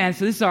like, hey, man,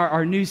 so this is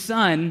our new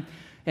son.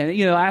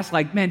 And, ask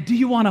like, man, do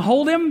you want to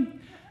hold him?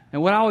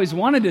 And what I always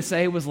wanted to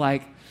say was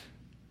like,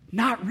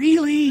 not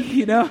really,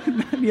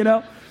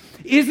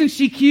 Isn't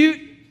she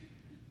cute?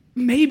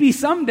 Maybe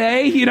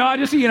someday, I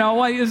just,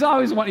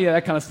 always want,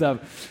 that kind of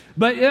stuff.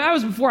 But that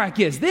was before I had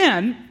kids.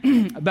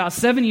 Then, about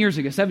 7 years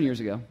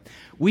ago,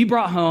 we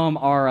brought home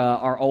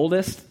our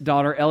oldest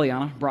daughter,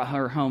 Eliana, brought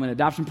her home in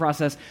adoption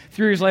process.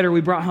 3 years later, we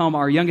brought home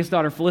our youngest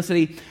daughter,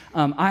 Felicity.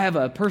 I have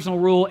a personal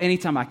rule.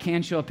 Anytime I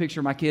can show a picture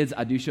of my kids,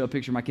 I do show a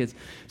picture of my kids.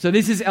 So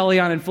this is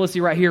Eliana and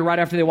Felicity right here, right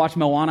after they watch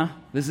Moana.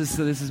 This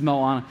is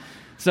Moana.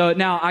 So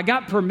now I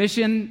got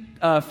permission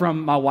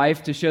from my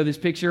wife to show this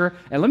picture.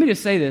 And let me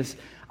just say this.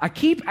 I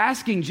keep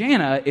asking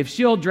Jana if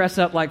she'll dress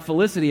up like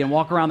Felicity and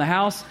walk around the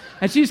house.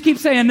 And she just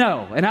keeps saying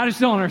no. And I just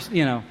don't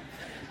understand,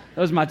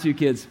 Those are my 2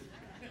 kids.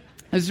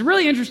 This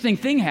really interesting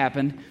thing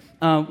happened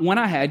when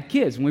I had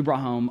kids, when we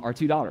brought home our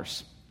 2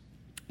 daughters.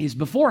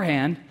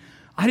 Beforehand,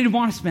 I didn't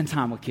want to spend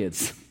time with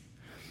kids.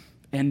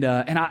 And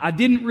I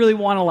didn't really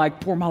want to like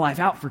pour my life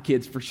out for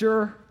kids for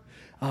sure.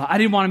 I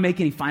didn't want to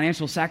make any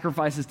financial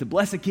sacrifices to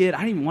bless a kid. I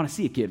didn't even want to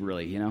see a kid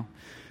really,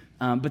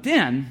 But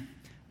then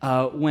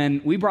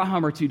when we brought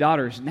home our 2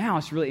 daughters, now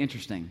it's really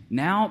interesting.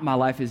 Now my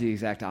life is the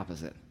exact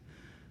opposite.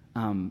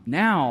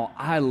 Now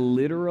I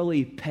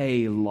literally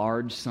pay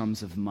large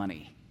sums of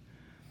money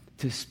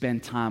to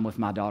spend time with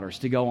my daughters,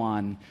 to go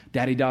on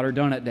daddy-daughter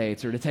donut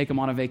dates or to take them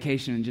on a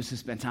vacation and just to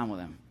spend time with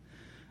them.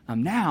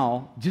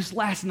 Now, just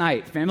last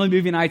night, family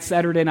movie night,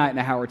 Saturday night in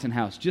the Howerton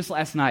house, just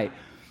last night,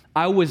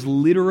 I was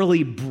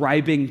literally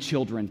bribing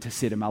children to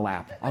sit in my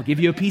lap. I'll give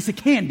you a piece of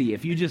candy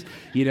if you just,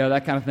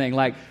 that kind of thing.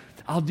 Like,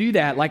 I'll do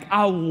that. Like,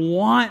 I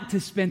want to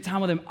spend time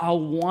with them. I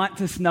want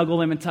to snuggle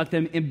them and tuck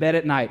them in bed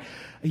at night.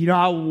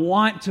 I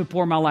want to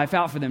pour my life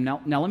out for them.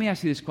 Now let me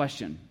ask you this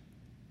question.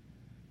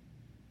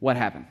 What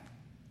happened?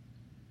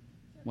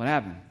 What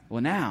happened?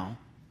 Well,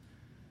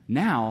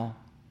 now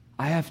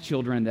I have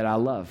children that I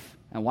love.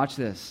 And watch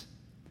this.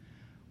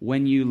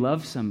 When you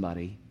love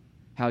somebody,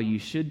 how you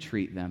should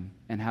treat them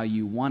and how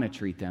you want to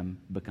treat them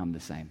become the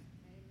same.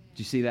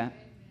 Do you see that?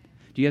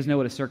 Do you guys know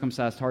what a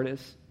circumcised heart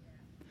is?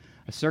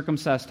 A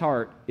circumcised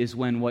heart is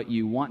when what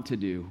you want to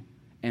do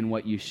and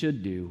what you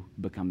should do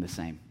become the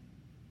same.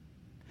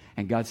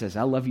 And God says,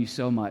 I love you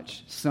so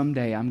much.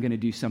 Someday I'm going to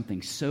do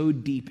something so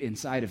deep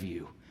inside of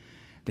you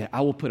that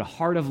I will put a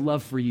heart of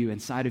love for you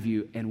inside of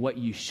you, and what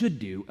you should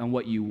do and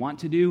what you want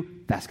to do,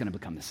 that's going to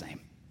become the same.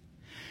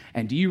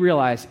 And do you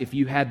realize if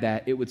you had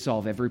that, it would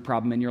solve every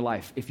problem in your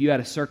life? If you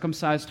had a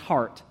circumcised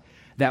heart,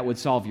 that would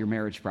solve your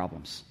marriage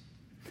problems.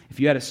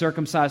 If you had a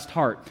circumcised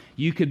heart,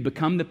 you could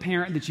become the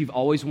parent that you've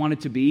always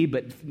wanted to be,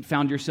 but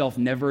found yourself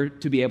never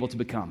to be able to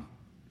become.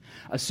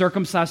 A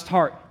circumcised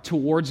heart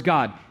towards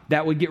God,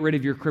 that would get rid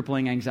of your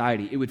crippling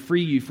anxiety. It would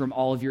free you from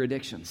all of your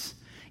addictions.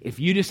 If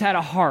you just had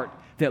a heart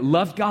that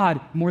loved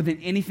God more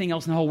than anything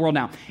else in the whole world.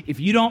 Now, if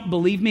you don't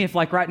believe me, if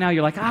like right now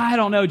you're like, I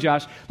don't know,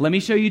 Josh, let me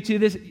show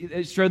this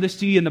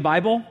to you in the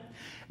Bible.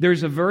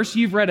 There's a verse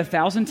you've read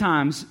 1,000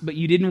 times, but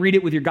you didn't read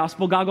it with your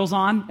gospel goggles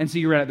on, and so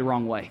you read it the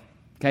wrong way.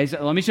 Okay,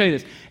 so let me show you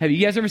this. Have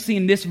you guys ever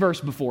seen this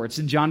verse before? It's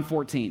in John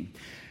 14.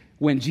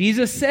 When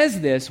Jesus says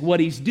this, what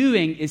he's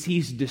doing is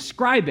he's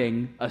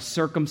describing a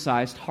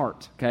circumcised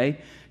heart. Okay,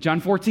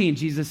 John 14,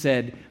 Jesus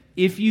said,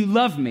 if you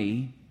love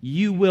me,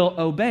 you will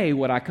obey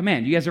what I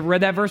command. You guys ever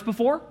read that verse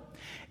before?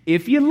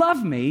 If you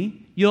love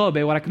me, you'll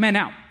obey what I command.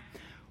 Now,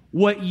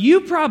 what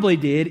you probably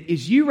did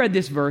is you read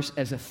this verse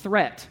as a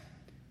threat.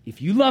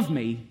 If you love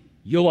me,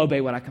 you'll obey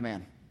what I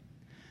command.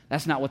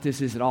 That's not what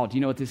this is at all. Do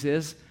you know what this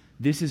is?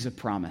 This is a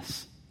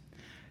promise.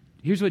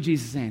 Here's what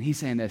Jesus is saying. He's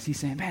saying this. He's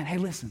saying, man, hey,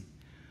 listen.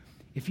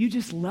 If you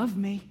just love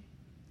me,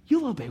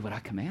 you'll obey what I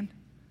command.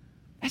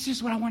 That's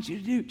just what I want you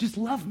to do. Just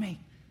love me.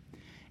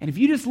 And if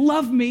you just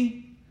love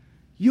me,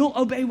 you'll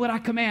obey what I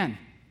command.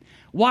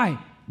 Why?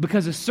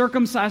 Because a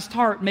circumcised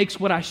heart makes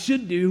what I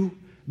should do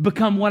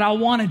become what I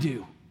want to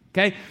do.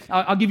 Okay?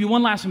 I'll give you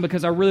one last one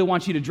because I really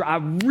want you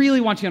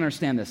to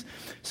understand this.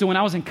 So when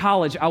I was in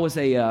college, I was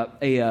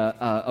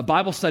a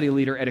Bible study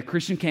leader at a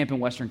Christian camp in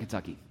Western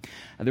Kentucky.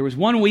 There was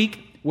one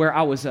week where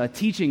I was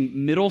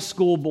teaching middle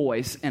school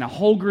boys, and a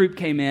whole group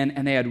came in,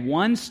 and they had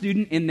one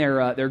student in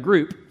their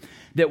group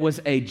that was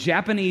a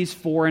Japanese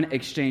foreign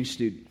exchange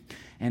student.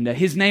 And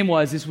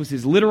this was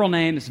his literal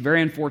name. It's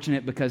very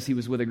unfortunate because he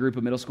was with a group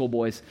of middle school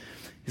boys.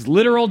 His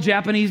literal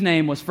Japanese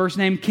name was first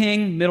name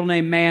King, middle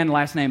name Man,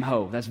 last name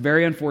Ho. That's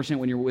very unfortunate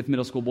when you're with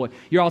middle school boy.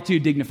 You're all too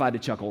dignified to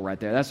chuckle right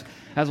there. That's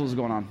what was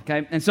going on,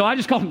 okay? And so I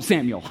just called him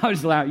Samuel. I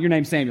was like, your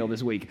name's Samuel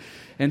this week.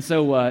 And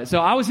so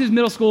I was his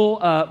middle school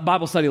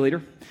Bible study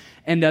leader.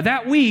 And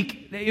that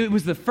week, it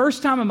was the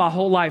first time in my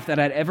whole life that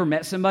I'd ever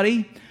met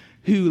somebody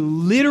who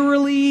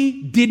literally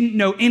didn't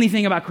know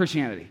anything about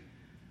Christianity.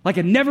 Like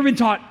had never been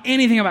taught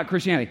anything about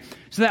Christianity.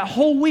 So that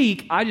whole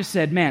week, I just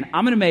said, man,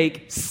 I'm going to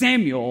make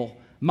Samuel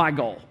my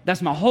goal.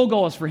 That's my whole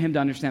goal, is for him to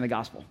understand the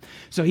gospel.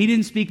 So he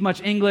didn't speak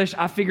much English.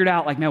 I figured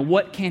out, like, now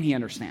what can he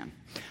understand?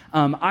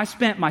 I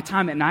spent my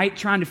time at night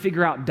trying to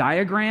figure out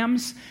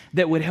diagrams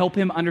that would help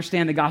him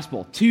understand the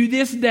gospel. To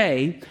this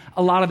day,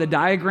 a lot of the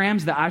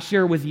diagrams that I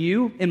share with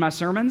you in my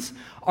sermons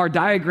are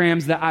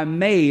diagrams that I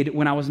made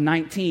when I was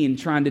 19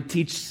 trying to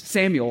teach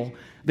Samuel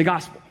the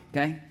gospel,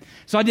 okay?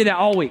 So I did that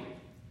all week.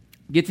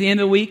 Get to the end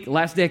of the week,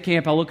 last day of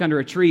camp, I look under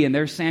a tree, and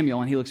there's Samuel,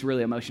 and he looks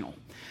really emotional.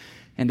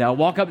 And I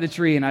walk up to the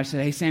tree, and I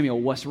said, hey,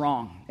 Samuel, what's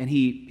wrong? And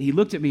he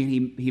looked at me,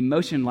 and he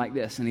motioned like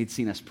this, and he'd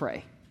seen us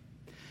pray.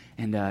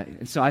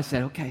 And so I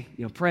said, okay,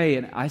 pray.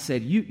 And I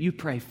said, you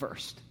pray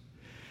first.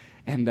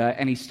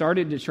 And he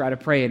started to try to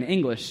pray in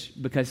English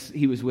because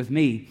he was with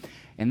me.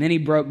 And then he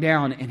broke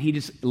down, and he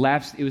just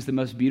lapsed. It was the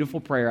most beautiful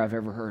prayer I've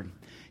ever heard.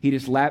 He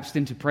just lapsed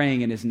into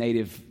praying in his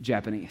native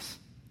Japanese.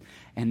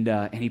 And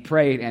he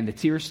prayed, and the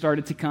tears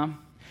started to come.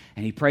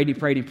 And he prayed,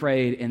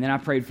 and then I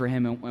prayed for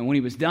him. And when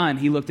he was done,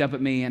 he looked up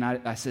at me, and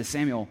I said,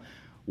 Samuel,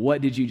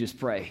 what did you just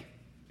pray?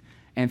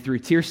 And through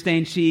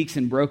tear-stained cheeks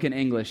and broken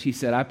English, he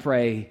said, I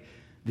pray,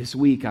 this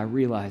week I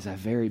realize I'm a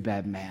very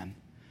bad man,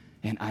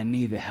 and I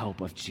need the help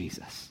of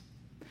Jesus.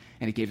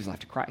 And he gave his life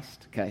to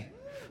Christ, okay?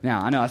 Now,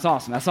 I know, that's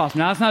awesome. Now,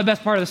 that's not the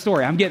best part of the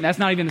story. That's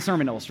not even the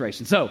sermon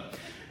illustration. So,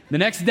 the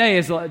next day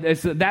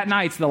that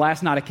night's the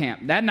last night of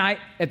camp. That night,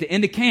 at the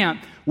end of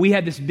camp, we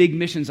had this big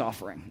missions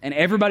offering, and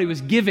everybody was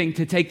giving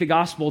to take the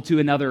gospel to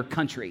another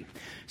country.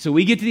 So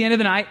we get to the end of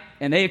the night,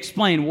 and they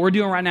explain what we're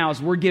doing right now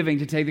is we're giving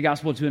to take the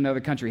gospel to another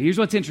country. Here's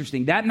what's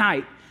interesting. That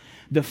night,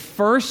 the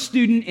first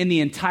student in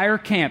the entire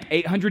camp,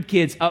 800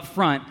 kids up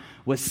front,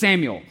 was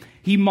Samuel.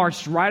 He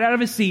marched right out of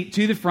his seat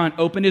to the front,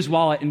 opened his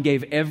wallet, and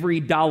gave every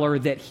dollar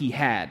that he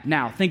had.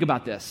 Now, think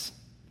about this.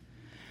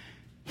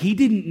 He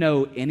didn't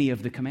know any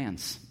of the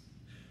commands.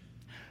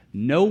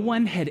 No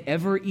one had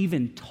ever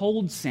even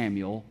told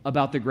Samuel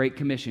about the Great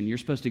Commission. You're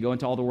supposed to go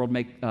into all the world and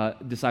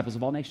make disciples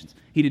of all nations.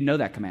 He didn't know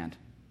that command.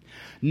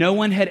 No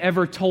one had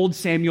ever told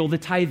Samuel the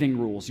tithing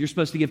rules. You're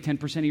supposed to give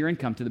 10% of your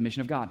income to the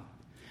mission of God.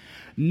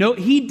 No,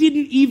 he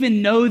didn't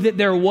even know that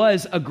there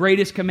was a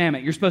greatest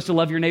commandment. You're supposed to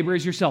love your neighbor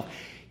as yourself.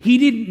 He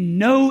didn't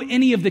know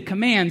any of the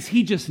commands.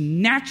 He just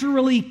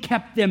naturally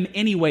kept them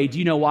anyway. Do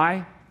you know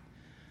why?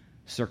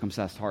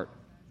 Circumcised heart.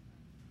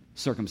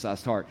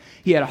 Circumcised heart.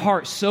 He had a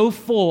heart so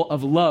full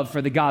of love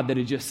for the God that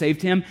had just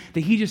saved him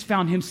that he just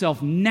found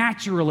himself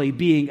naturally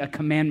being a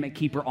commandment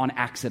keeper on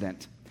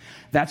accident.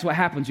 That's what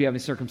happens when you have a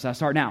circumcised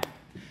heart. Now,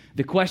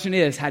 the question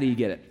is, how do you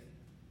get it?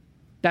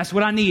 That's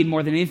what I need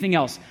more than anything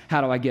else.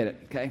 How do I get it?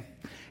 Okay.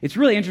 It's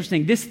really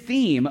interesting. This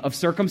theme of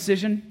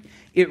circumcision,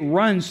 it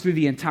runs through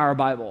the entire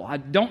Bible.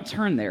 Don't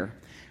turn there.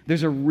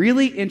 There's a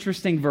really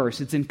interesting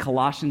verse. It's in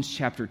Colossians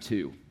chapter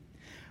 2,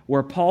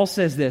 where Paul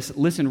says this.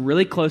 Listen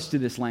really close to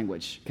this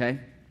language, okay?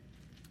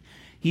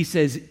 He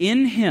says,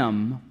 in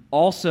him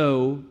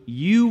also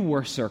you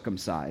were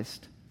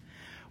circumcised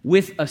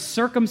with a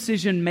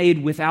circumcision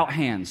made without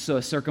hands, so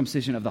a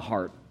circumcision of the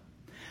heart,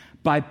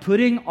 by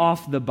putting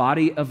off the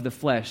body of the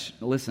flesh,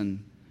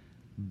 listen,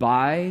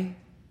 by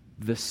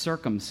the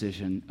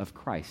circumcision of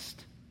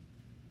Christ.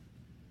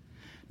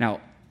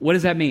 Now, what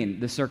does that mean,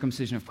 the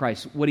circumcision of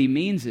Christ? What he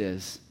means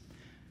is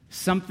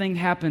something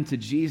happened to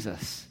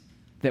Jesus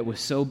that was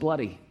so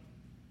bloody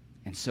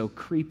and so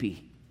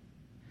creepy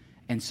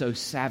and so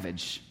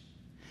savage.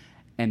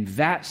 And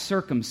that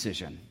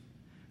circumcision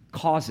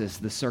causes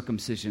the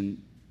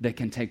circumcision that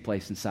can take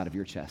place inside of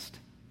your chest.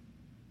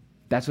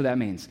 That's what that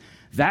means.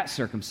 That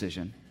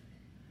circumcision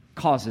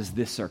causes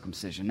this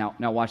circumcision.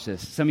 Now watch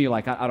this. Some of you are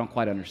like, I don't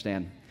quite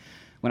understand.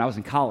 When I was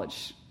in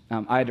college,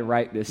 I had to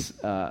write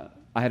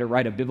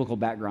a biblical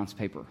backgrounds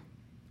paper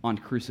on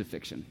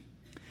crucifixion.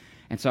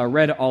 And so I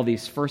read all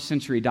these first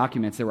century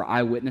documents that were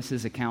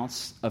eyewitnesses'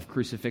 accounts of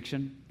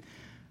crucifixion.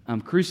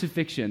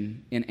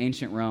 Crucifixion in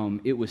ancient Rome,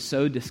 it was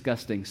so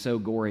disgusting, so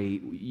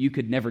gory, you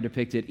could never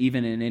depict it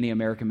even in any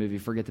American movie.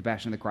 Forget The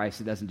Passion of the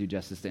Christ, it doesn't do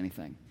justice to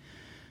anything.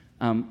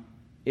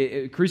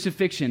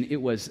 Crucifixion,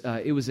 it was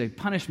a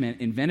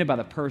punishment invented by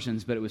the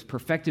Persians, but it was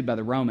perfected by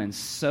the Romans.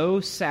 So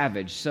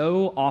savage,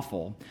 so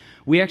awful.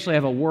 We actually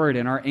have a word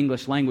in our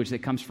English language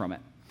that comes from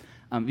it.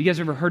 Have you guys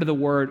ever heard of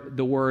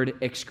the word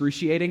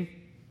excruciating?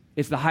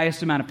 It's the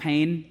highest amount of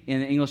pain in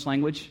the English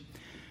language.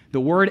 The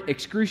word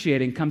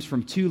excruciating comes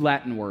from two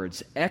Latin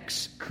words,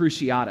 ex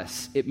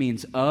cruciatus. It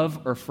means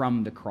of or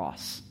from the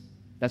cross.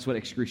 That's what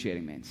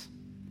excruciating means.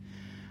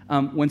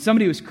 When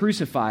somebody was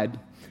crucified,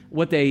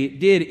 what they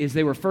did is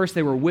they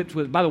were whipped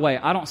with, by the way,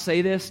 I don't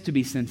say this to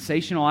be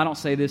sensational. I don't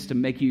say this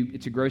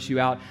to gross you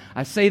out.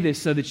 I say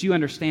this so that you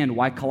understand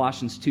why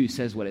Colossians 2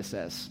 says what it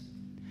says.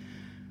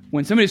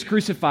 When somebody was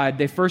crucified,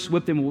 they first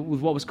whipped them with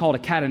what was called a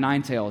cat o'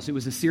 nine tails. It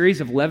was a series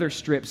of leather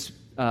strips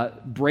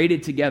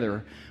braided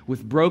together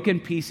with broken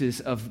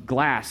pieces of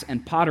glass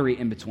and pottery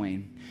in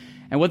between.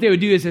 And what they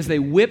would do is as they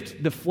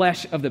whipped the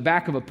flesh of the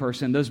back of a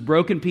person, those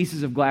broken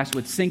pieces of glass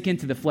would sink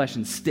into the flesh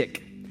and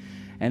stick.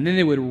 And then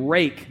they would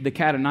rake the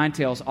cat o' nine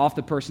tails off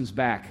the person's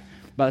back.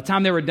 By the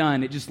time they were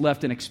done, it just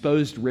left an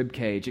exposed rib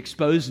cage,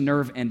 exposed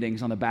nerve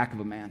endings on the back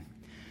of a man.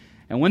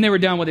 And when they were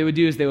done, what they would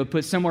do is they would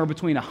put somewhere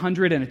between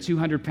 100 and a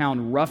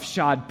 200-pound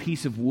roughshod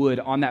piece of wood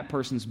on that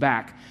person's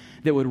back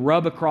that would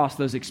rub across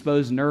those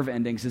exposed nerve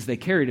endings as they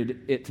carried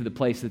it to the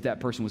place that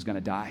person was going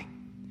to die.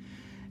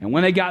 And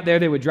when they got there,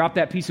 they would drop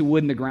that piece of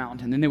wood in the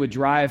ground, and then they would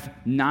drive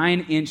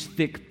 9-inch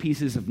thick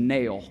pieces of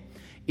nail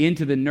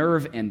into the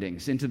nerve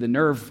endings, into the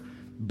nerve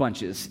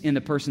bunches in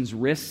the person's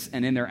wrists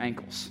and in their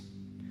ankles.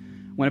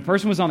 When a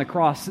person was on the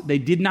cross, they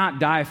did not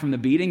die from the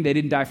beating. They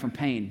didn't die from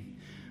pain.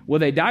 What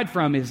they died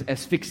from is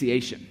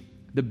asphyxiation.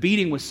 The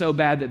beating was so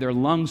bad that their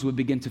lungs would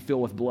begin to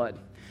fill with blood.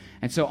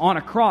 And so on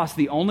a cross,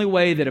 the only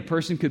way that a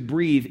person could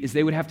breathe is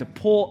they would have to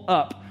pull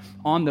up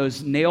on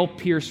those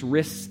nail-pierced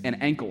wrists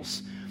and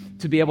ankles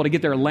to be able to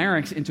get their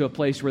larynx into a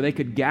place where they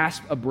could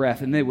gasp a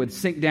breath, and they would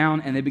sink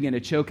down and they begin to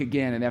choke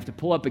again, and they have to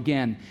pull up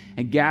again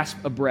and gasp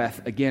a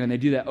breath again, and they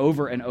do that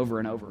over and over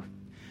and over.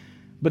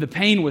 But the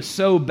pain was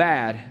so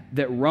bad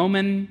that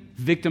Roman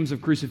victims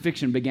of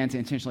crucifixion began to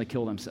intentionally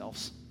kill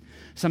themselves.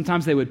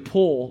 Sometimes they would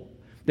pull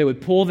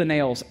the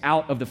nails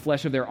out of the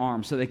flesh of their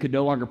arms so they could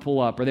no longer pull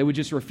up, or they would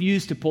just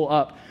refuse to pull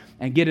up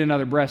and get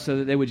another breath so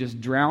that they would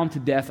just drown to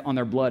death on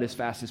their blood as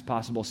fast as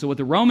possible. So what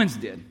the Romans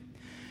did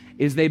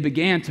is they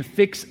began to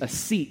fix a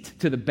seat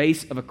to the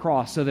base of a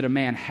cross so that a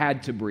man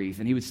had to breathe,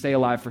 and he would stay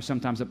alive for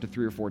sometimes up to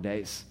 3 or 4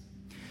 days.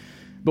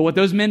 But what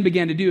those men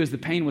began to do is the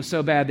pain was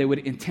so bad, they would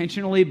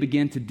intentionally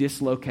begin to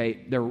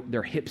dislocate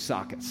their hip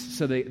sockets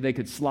so they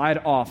could slide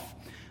off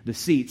the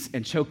seats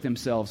and choke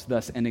themselves,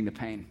 thus ending the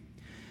pain.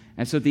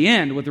 And so at the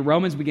end, what the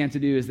Romans began to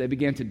do is they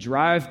began to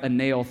drive a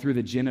nail through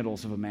the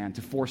genitals of a man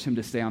to force him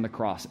to stay on the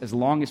cross as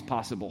long as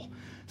possible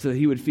so that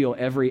he would feel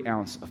every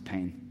ounce of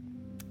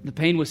pain. The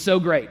pain was so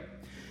great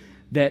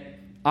that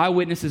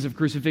eyewitnesses of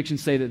crucifixion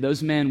say that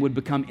those men would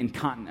become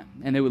incontinent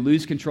and they would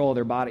lose control of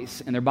their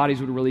bodies, and their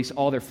bodies would release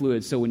all their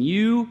fluids. So when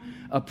you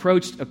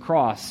approached a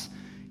cross,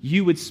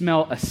 you would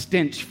smell a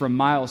stench from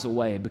miles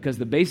away because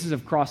the bases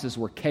of crosses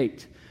were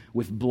caked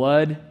with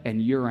blood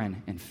and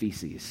urine and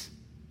feces.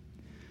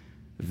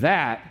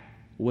 That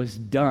was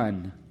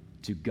done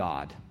to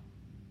God.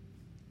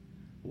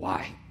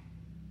 Why?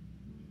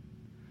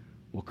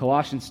 Well,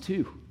 Colossians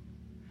 2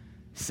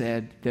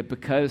 said that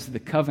because the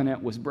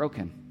covenant was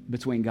broken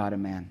between God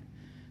and man,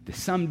 that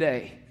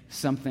someday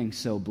something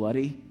so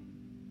bloody,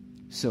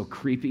 so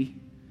creepy,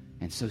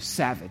 and so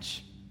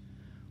savage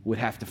would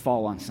have to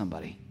fall on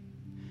somebody.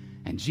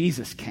 And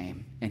Jesus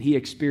came, and he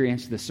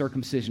experienced the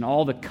circumcision.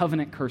 All the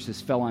covenant curses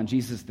fell on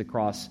Jesus at the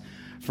cross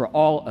for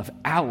all of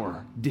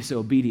our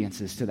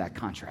disobediences to that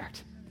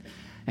contract.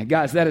 And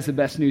guys, that is the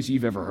best news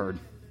you've ever heard.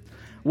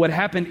 What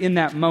happened in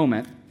that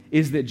moment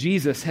is that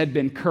Jesus had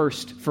been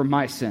cursed for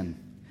my sin.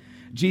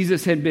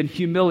 Jesus had been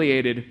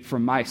humiliated for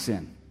my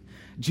sin.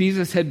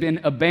 Jesus had been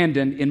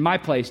abandoned in my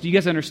place. Do you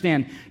guys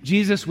understand?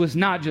 Jesus was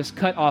not just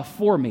cut off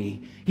for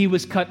me. He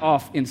was cut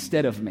off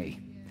instead of me.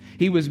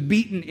 He was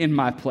beaten in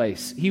my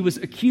place. He was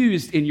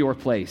accused in your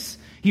place.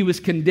 He was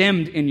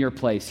condemned in your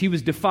place. He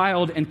was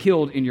defiled and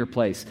killed in your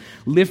place.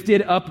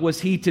 Lifted up was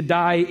he to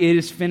die. It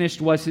is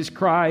finished was his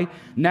cry.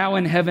 Now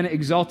in heaven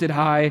exalted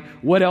high.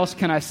 What else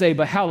can I say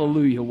but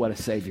hallelujah, what a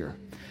Savior.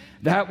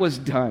 That was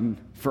done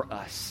for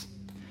us.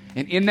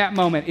 And in that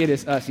moment, it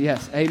is us.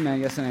 Yes, amen,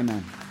 yes and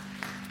amen.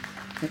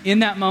 And in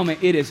that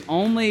moment, it is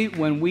only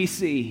when we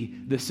see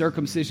the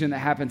circumcision that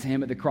happened to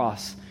him at the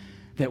cross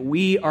that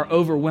we are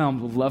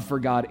overwhelmed with love for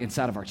God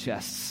inside of our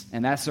chests.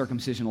 And that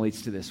circumcision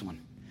leads to this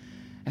one.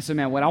 And so,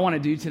 man, what I want to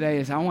do today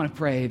is I want to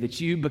pray that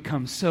you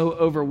become so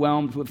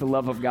overwhelmed with the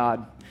love of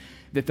God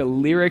that the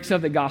lyrics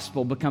of the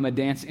gospel become a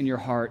dance in your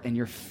heart and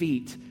your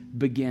feet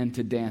begin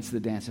to dance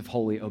the dance of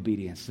holy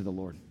obedience to the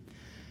Lord.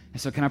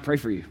 And so can I pray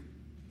for you?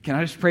 Can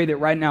I just pray that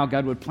right now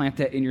God would plant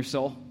that in your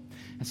soul?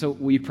 And so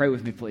will you pray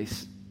with me,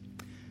 please?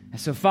 And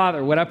so,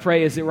 Father, what I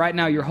pray is that right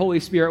now your Holy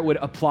Spirit would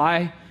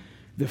apply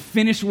the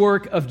finished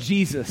work of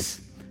Jesus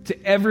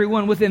to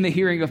everyone within the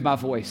hearing of my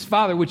voice.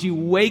 Father, would you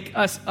wake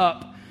us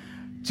up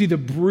to the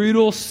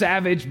brutal,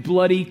 savage,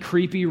 bloody,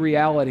 creepy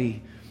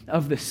reality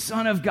of the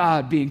Son of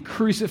God being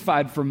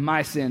crucified for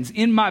my sins.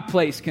 In my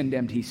place,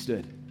 condemned, he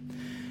stood.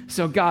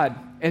 So God,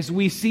 as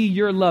we see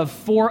your love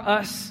for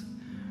us,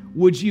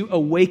 would you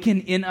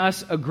awaken in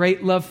us a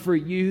great love for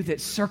you that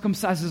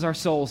circumcises our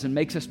souls and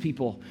makes us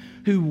people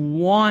who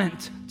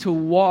want to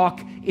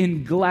walk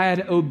in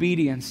glad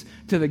obedience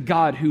to the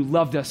God who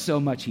loved us so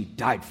much he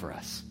died for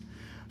us.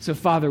 So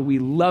Father, we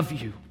love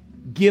you.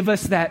 Give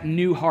us that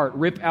new heart.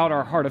 Rip out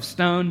our heart of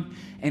stone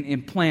and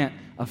implant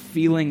a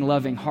feeling,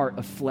 loving heart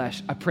of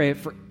flesh. I pray it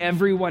for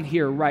everyone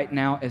here right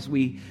now as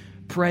we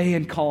pray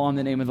and call on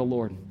the name of the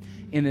Lord.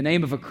 In the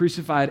name of a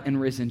crucified and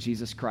risen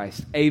Jesus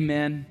Christ.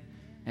 Amen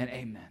and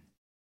amen.